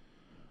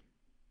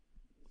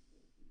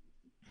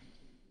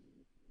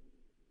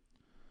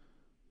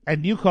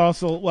 And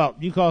Newcastle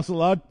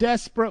are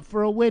desperate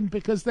for a win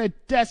because they're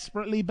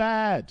desperately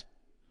bad.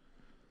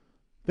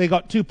 They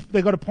got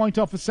a point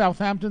off of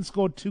Southampton,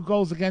 scored 2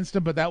 goals against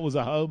them, but that was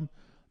at home.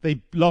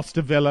 They lost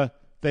to Villa.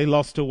 They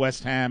lost to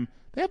West Ham.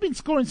 They have been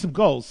scoring some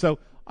goals, so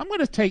I'm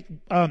going to take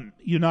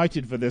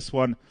United for this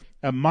one,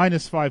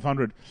 minus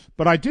 500.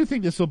 But I do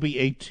think this will be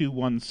a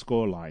 2-1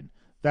 scoreline.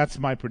 That's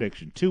my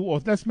prediction.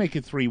 Let's make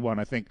it 3-1,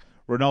 I think,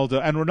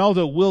 Ronaldo. And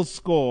Ronaldo will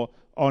score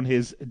on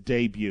his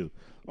debut.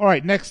 All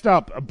right, next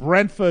up,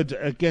 Brentford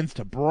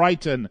against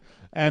Brighton.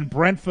 And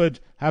Brentford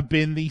have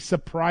been the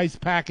surprise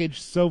package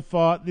so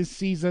far this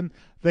season.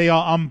 They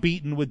are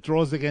unbeaten with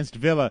draws against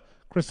Villa,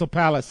 Crystal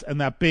Palace, and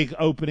that big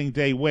opening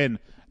day win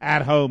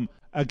at home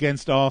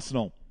against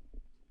Arsenal.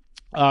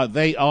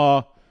 They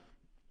are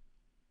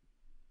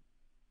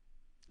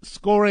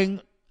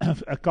scoring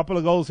a couple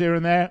of goals here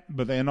and there,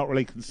 but they are not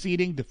really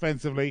conceding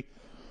defensively.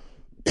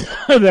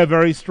 They're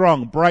very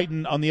strong.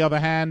 Brighton, on the other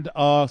hand,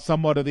 are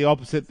somewhat of the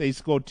opposite. They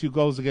scored 2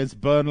 goals against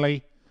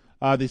Burnley.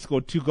 They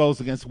scored 2 goals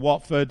against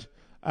Watford,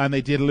 and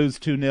they did lose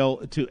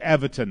 2-0 to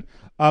Everton.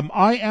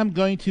 I am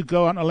going to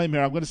go on a limb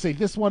here. I'm going to say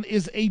this one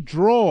is a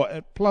draw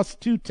at plus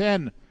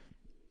 210.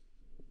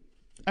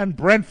 And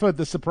Brentford,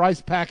 the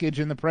surprise package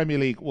in the Premier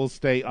League, will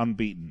stay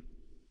unbeaten.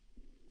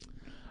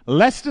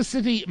 Leicester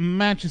City,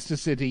 Manchester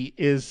City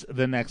is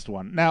the next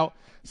one. Now,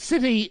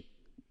 City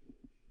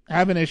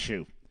have an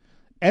issue.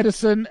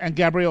 Ederson and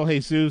Gabriel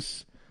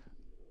Jesus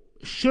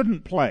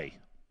shouldn't play.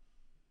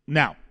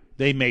 Now,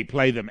 they may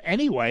play them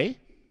anyway,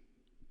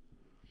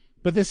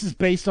 but this is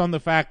based on the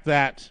fact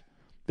that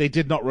they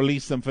did not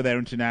release them for their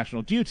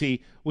international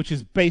duty, which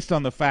is based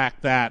on the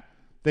fact that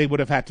they would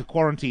have had to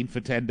quarantine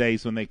for 10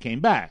 days when they came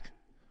back.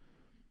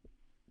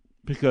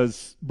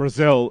 Because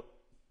Brazil,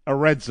 a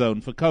red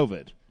zone for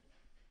COVID.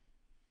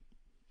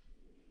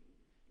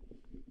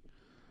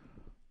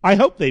 I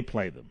hope they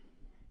play them.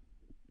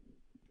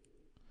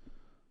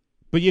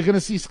 But you're going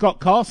to see Scott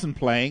Carson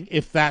playing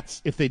if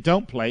they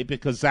don't play,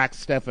 because Zach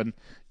Steffen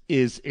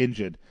is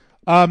injured.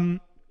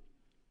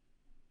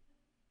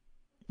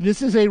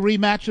 This is a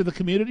rematch of the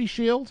Community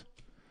Shield.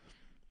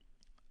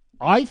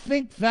 I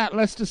think that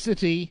Leicester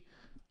City,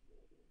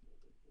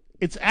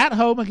 it's at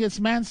home against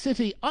Man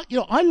City.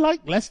 I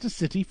like Leicester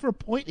City for a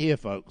point here,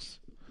 folks.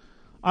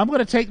 I'm going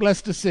to take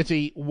Leicester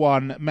City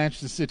 1,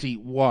 Manchester City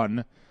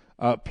 1,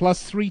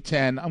 plus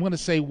 310. I'm going to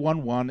say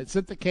 1-1. It's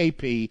at the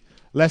KP.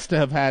 Leicester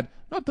have had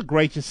not the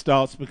greatest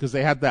starts because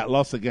they had that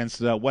loss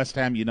against West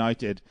Ham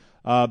United.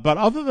 But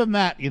other than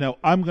that,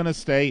 I'm going to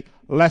stay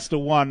Leicester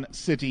 1,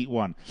 City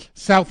 1.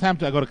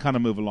 Southampton, I've got to kind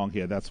of move along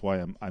here. That's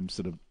why I'm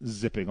sort of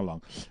zipping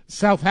along.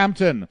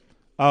 Southampton,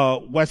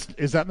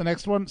 is that the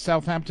next one?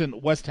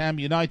 Southampton, West Ham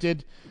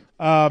United.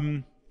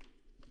 Wow,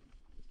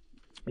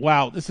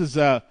 this is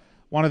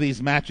one of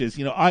these matches.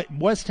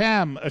 West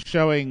Ham are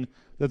showing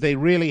that they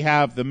really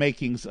have the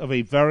makings of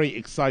a very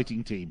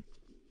exciting team.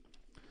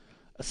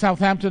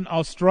 Southampton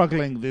are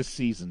struggling this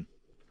season.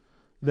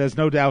 There's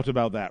no doubt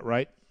about that,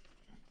 right?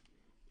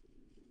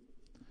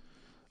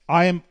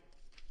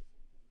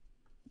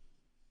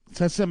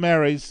 St.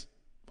 Mary's,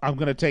 I'm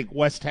going to take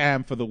West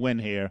Ham for the win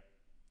here.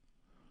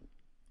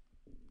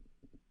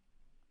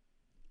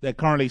 They're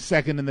currently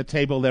second in the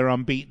table. They're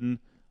unbeaten.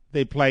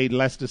 They played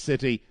Leicester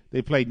City.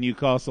 They played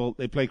Newcastle.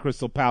 They played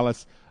Crystal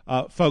Palace.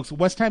 Folks,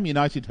 West Ham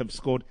United have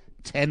scored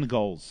 10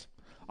 goals.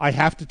 I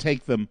have to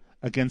take them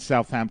against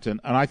Southampton,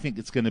 and I think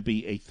it's going to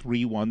be a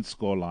 3-1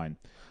 scoreline.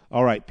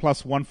 All right,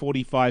 plus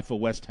 145 for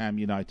West Ham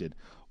United.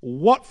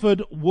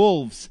 Watford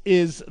Wolves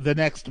is the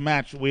next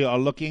match we are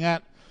looking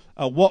at.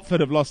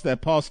 Watford have lost their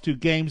past 2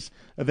 games.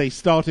 They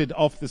started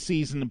off the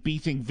season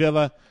beating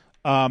Villa,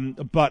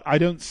 but I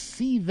don't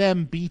see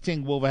them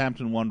beating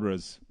Wolverhampton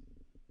Wanderers.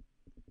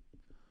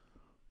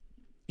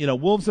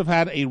 Wolves have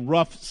had a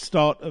rough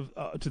start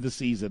to the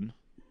season.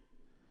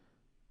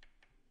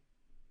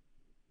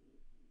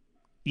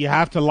 You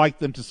have to like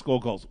them to score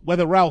goals.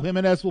 Whether Raul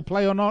Jimenez will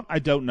play or not, I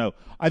don't know.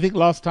 I think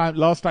last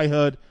I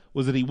heard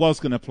was that he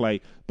was going to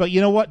play. But you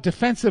know what?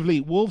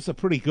 Defensively, Wolves are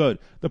pretty good.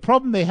 The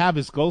problem they have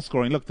is goal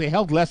scoring. Look, they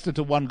held Leicester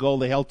to 1 goal,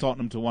 they held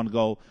Tottenham to 1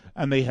 goal,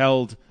 and they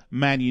held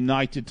Man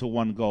United to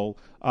 1 goal.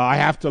 I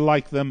have to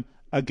like them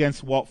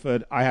against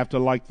Watford. I have to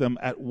like them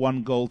at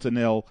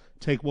 1-0.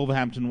 Take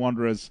Wolverhampton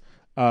Wanderers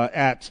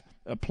at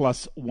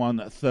plus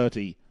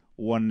 130,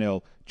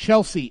 1-0.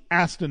 Chelsea,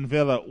 Aston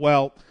Villa.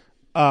 Well,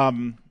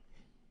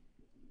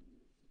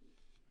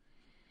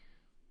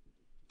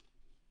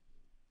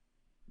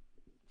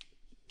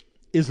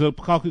 is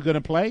Lukaku going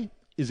to play?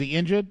 Is he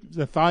injured? Is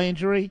it a thigh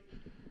injury?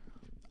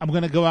 I'm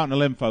going to go out on a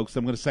limb, folks.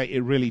 I'm going to say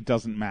it really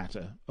doesn't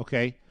matter,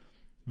 okay?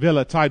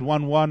 Villa tied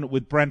 1-1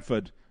 with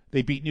Brentford.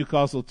 They beat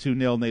Newcastle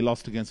 2-0 and they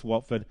lost against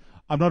Watford.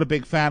 I'm not a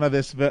big fan of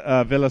this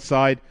Villa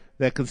side.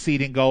 They're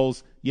conceding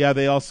goals. Yeah,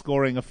 they are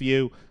scoring a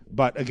few,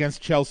 but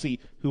against Chelsea,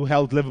 who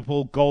held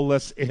Liverpool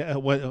goalless,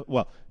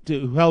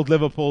 who held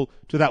Liverpool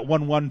to that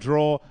 1-1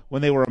 draw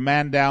when they were a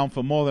man down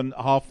for more than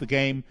half the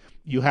game,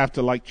 you have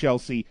to like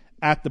Chelsea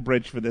at the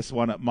bridge for this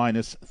one at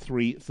minus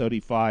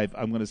 335.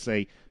 I'm going to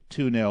say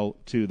 2-0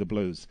 to the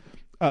Blues.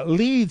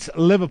 Leeds,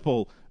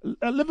 Liverpool.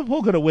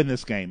 Liverpool going to win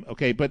this game,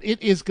 okay, but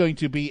it is going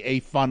to be a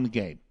fun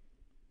game.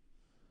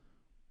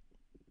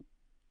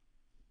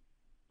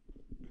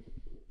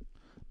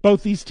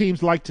 Both these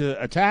teams like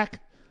to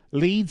attack.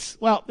 Leeds,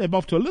 well, they're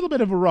off to a little bit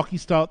of a rocky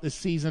start this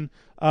season.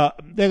 They're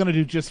going to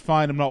do just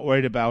fine. I'm not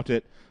worried about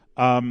it.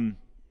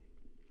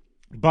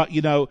 But,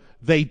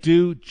 they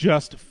do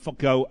just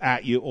go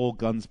at you all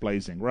guns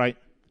blazing, right?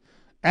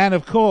 And,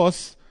 of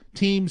course,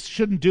 teams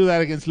shouldn't do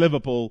that against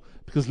Liverpool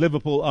because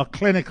Liverpool are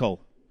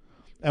clinical.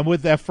 And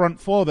with their front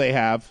four they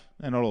have,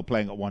 they're not all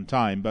playing at one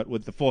time, but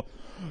with the four...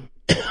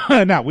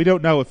 Now, we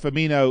don't know if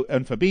Firmino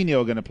and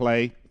Fabinho are going to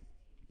play,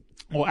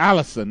 or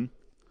Alisson,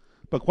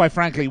 but quite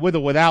frankly, with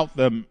or without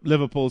them,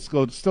 Liverpool's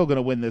still going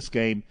to win this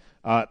game.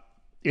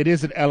 It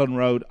is at Ellen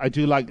Road. I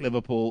do like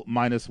Liverpool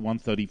minus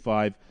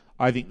 135.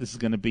 I think this is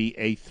going to be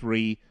a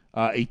 2-1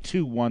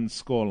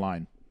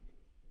 scoreline.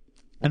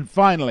 And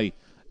finally,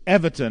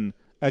 Everton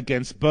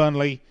against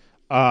Burnley.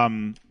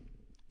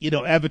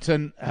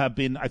 Everton have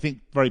been, I think,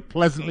 very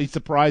pleasantly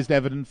surprised,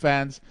 Everton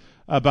fans,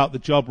 about the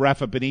job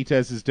Rafa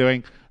Benitez is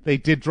doing. They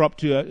did drop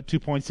 2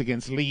 points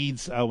against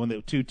Leeds when they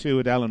were 2-2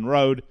 at Ellen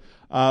Road.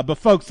 But,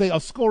 folks, they are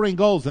scoring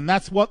goals, and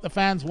that's what the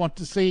fans want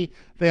to see.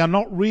 They are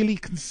not really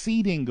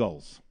conceding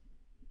goals.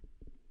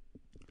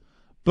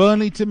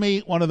 Burnley, to me,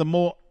 one of the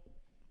more,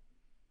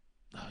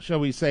 shall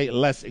we say,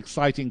 less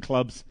exciting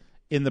clubs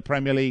in the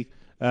Premier League.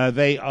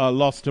 They are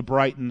lost to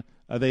Brighton.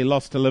 They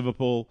lost to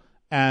Liverpool.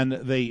 And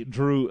they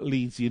drew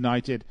Leeds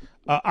United.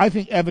 I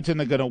think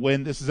Everton are going to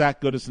win. This is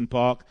at Goodison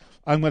Park.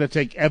 I'm going to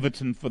take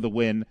Everton for the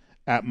win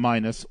at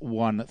minus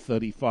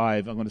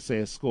 135. I'm going to say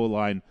a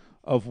scoreline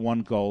of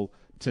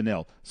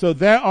 1-0. So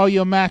there are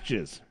your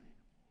matches.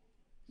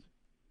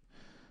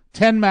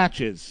 10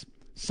 matches.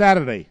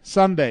 Saturday,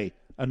 Sunday,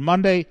 and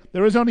Monday.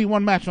 There is only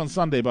one match on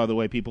Sunday, by the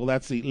way, people.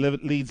 That's the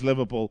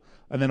Leeds-Liverpool.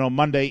 And then on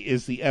Monday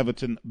is the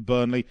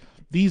Everton-Burnley.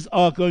 These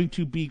are going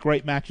to be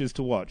great matches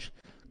to watch.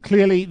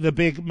 Clearly, the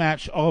big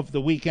match of the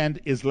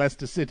weekend is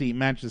Leicester City,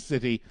 Manchester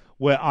City,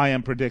 where I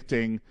am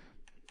predicting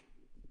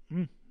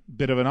a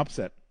bit of an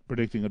upset,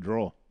 predicting a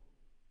draw.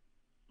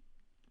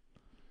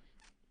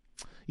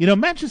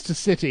 Manchester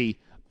City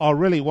are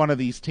really one of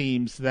these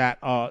teams that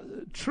are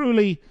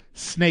truly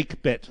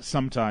snake-bit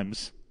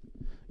sometimes.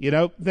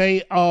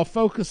 They are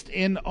focused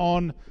in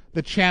on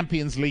the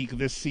Champions League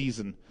this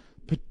season.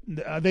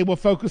 They were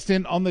focused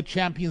in on the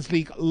Champions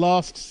League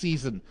last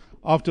season.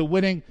 After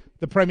winning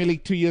the Premier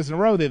League 2 years in a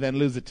row, they then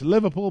lose it to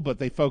Liverpool, but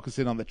they focus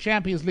in on the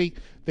Champions League.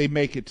 They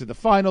make it to the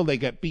final. They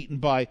get beaten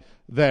by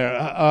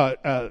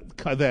their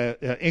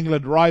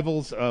England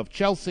rivals of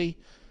Chelsea.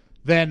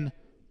 Then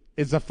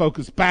is a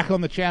focus back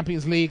on the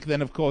Champions League.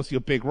 Then, of course, your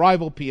big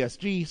rival,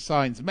 PSG,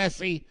 signs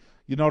Messi.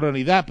 You're not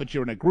only that, but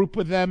you're in a group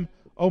with them.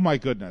 Oh, my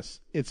goodness.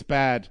 It's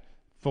bad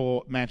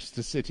for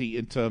Manchester City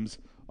in terms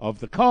of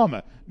the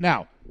karma.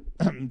 Now,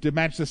 do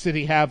Manchester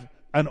City have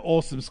an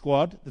awesome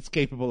squad that's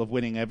capable of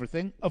winning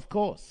everything? Of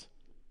course.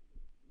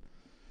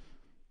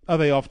 Are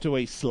they off to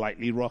a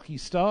slightly rocky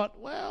start?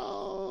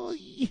 Well,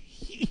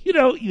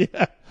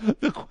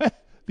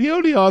 the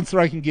only answer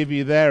I can give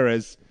you there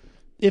is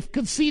if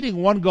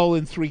conceding 1 goal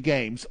in 3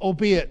 games,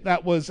 albeit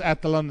that was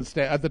at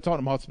the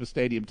Tottenham Hotspur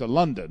Stadium to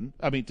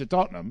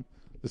Tottenham,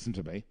 listen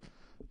to me,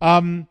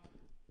 and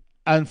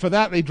for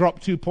that they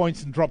dropped 2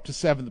 points and dropped to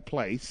 7th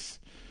place.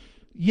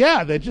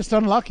 Yeah, they're just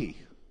unlucky.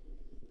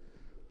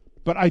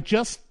 But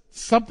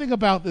something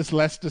about this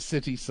Leicester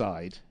City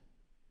side.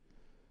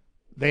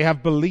 They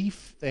have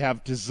belief, they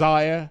have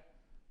desire,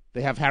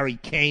 they have Harry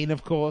Kane,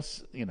 of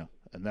course, and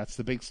that's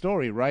the big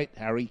story, right?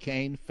 Harry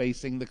Kane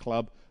facing the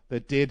club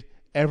that did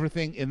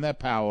everything in their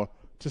power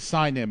to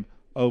sign him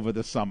over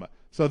the summer.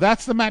 So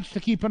that's the match to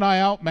keep an eye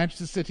out,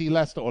 Manchester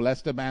City-Leicester or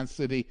Leicester-Man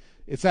City.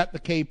 It's at the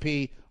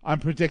KP. I'm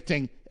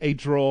predicting a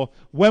draw.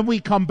 When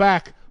we come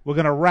back, we're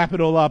going to wrap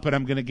it all up, and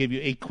I'm going to give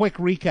you a quick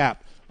recap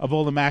of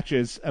all the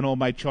matches and all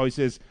my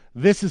choices.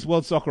 This is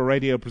World Soccer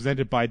Radio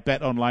presented by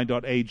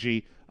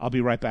BetOnline.ag. I'll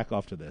be right back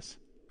after this.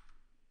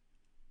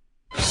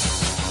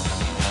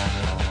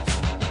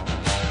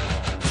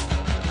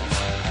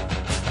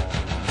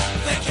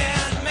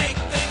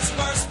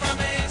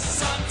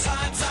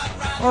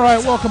 All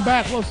right, welcome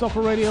back. World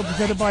Soccer Radio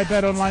presented by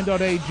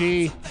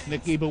BetOnline.ag.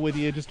 Nick Eber with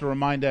you. Just a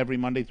reminder, every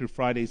Monday through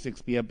Friday,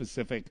 6 p.m.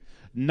 Pacific,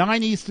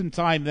 9 Eastern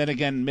Time, then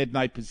again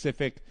midnight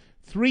Pacific,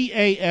 3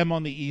 a.m.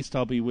 on the East.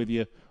 I'll be with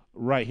you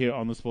right here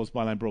on the Sports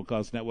Byline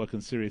Broadcast Network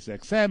and Sirius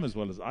XM, as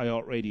well as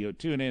iHeartRadio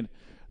TuneIn,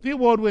 the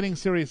award-winning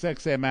Sirius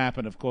XM app,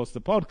 and, of course, the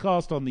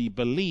podcast on the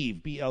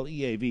Believe,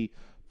 B-L-E-A-V,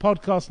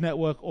 podcast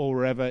network, or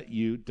wherever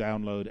you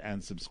download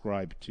and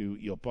subscribe to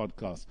your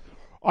podcast.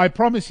 I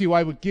promise you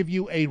I would give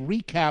you a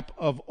recap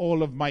of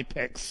all of my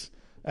picks,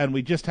 and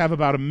we just have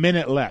about a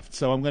minute left,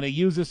 so I'm going to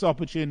use this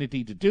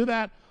opportunity to do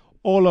that.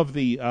 All of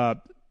the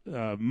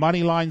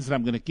money lines that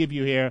I'm going to give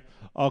you here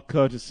are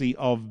courtesy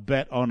of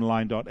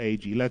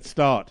BetOnline.ag. Let's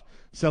start.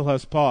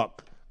 Selhurst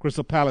Park,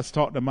 Crystal Palace,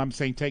 Tottenham. I'm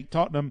saying take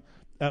Tottenham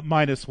at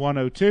minus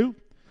 102.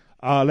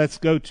 Let's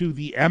go to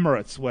the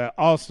Emirates, where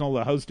Arsenal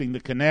are hosting the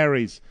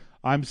Canaries.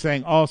 I'm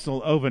saying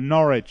Arsenal over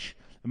Norwich,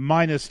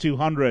 minus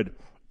 200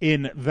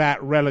 in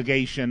that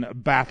relegation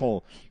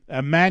battle.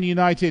 Man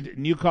United,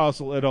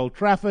 Newcastle at Old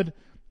Trafford,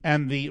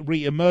 and the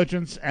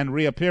re-emergence and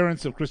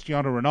reappearance of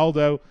Cristiano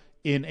Ronaldo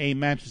in a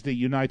Manchester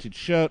United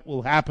shirt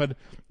will happen.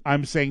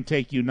 I'm saying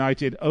take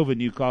United over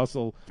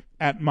Newcastle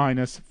at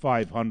minus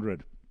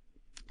 500.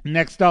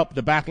 Next up,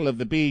 the Battle of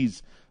the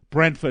Bees,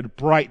 Brentford,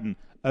 Brighton,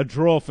 a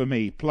draw for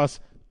me, plus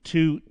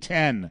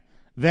 210.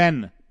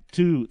 Then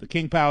to the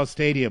King Power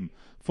Stadium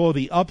for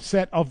the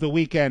upset of the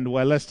weekend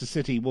where Leicester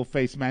City will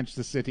face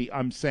Manchester City.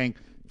 I'm saying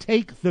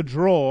take the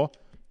draw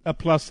at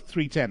plus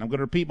 310. I'm going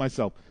to repeat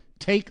myself.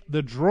 Take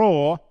the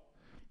draw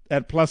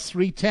at plus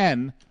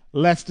 310,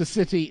 Leicester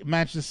City,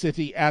 Manchester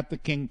City at the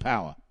King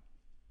Power.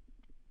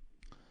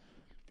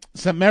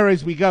 St.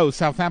 Mary's we go.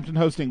 Southampton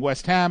hosting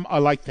West Ham. I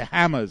like the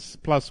Hammers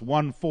plus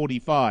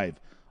 145.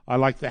 I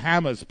like the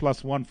Hammers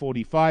plus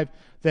 145.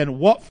 Then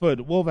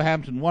Watford,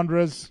 Wolverhampton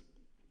Wanderers.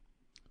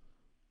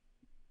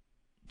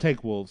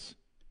 Take Wolves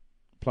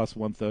plus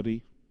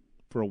 130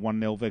 for a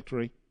 1-0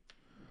 victory.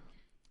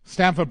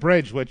 Stamford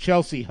Bridge, where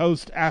Chelsea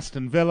host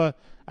Aston Villa.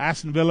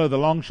 Aston Villa, the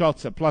long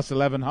shots at plus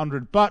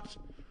 1100, but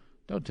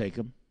don't take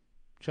them.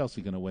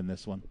 Chelsea going to win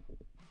this one.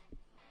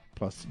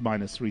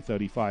 Minus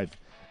 335.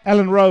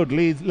 Ellen Road,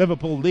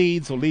 Liverpool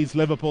leads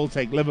Liverpool.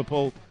 Take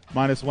Liverpool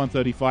minus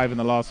 135 in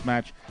the last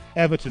match.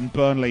 Everton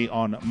Burnley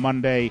on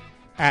Monday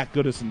at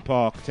Goodison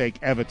Park. Take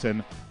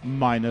Everton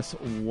minus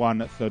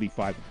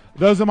 135.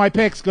 Those are my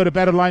picks. Go to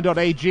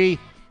BetOnline.ag.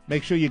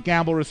 Make sure you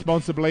gamble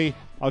responsibly.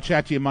 I'll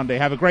chat to you Monday.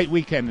 Have a great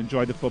weekend.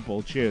 Enjoy the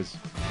football. Cheers.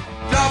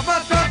 Drive my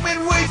truck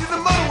midway to the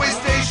motorway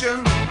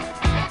station.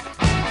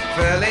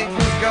 Fairlink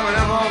was coming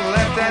up on the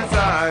left-hand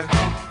side.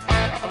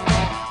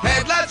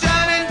 Headlight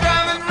shining,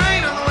 driving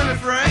rain on the window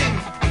frame.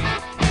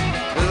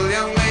 Little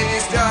young lady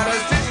started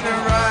stitching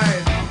her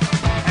ride.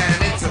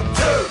 And it's a 2,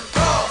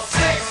 4, 6,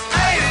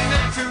 8, ain't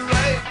it too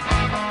late?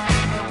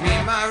 Me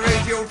and my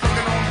radio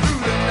trucking on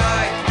through the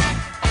night.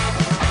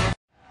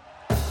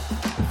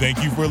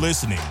 Thank you for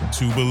listening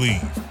to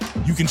Believe.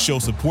 You can show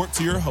support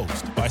to your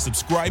host by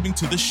subscribing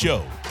to the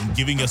show and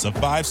giving us a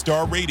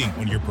 5-star rating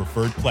on your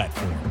preferred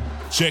platform.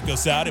 Check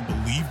us out at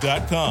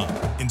Believe.com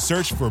and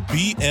search for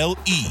BLEAV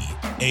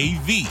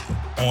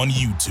on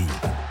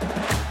YouTube.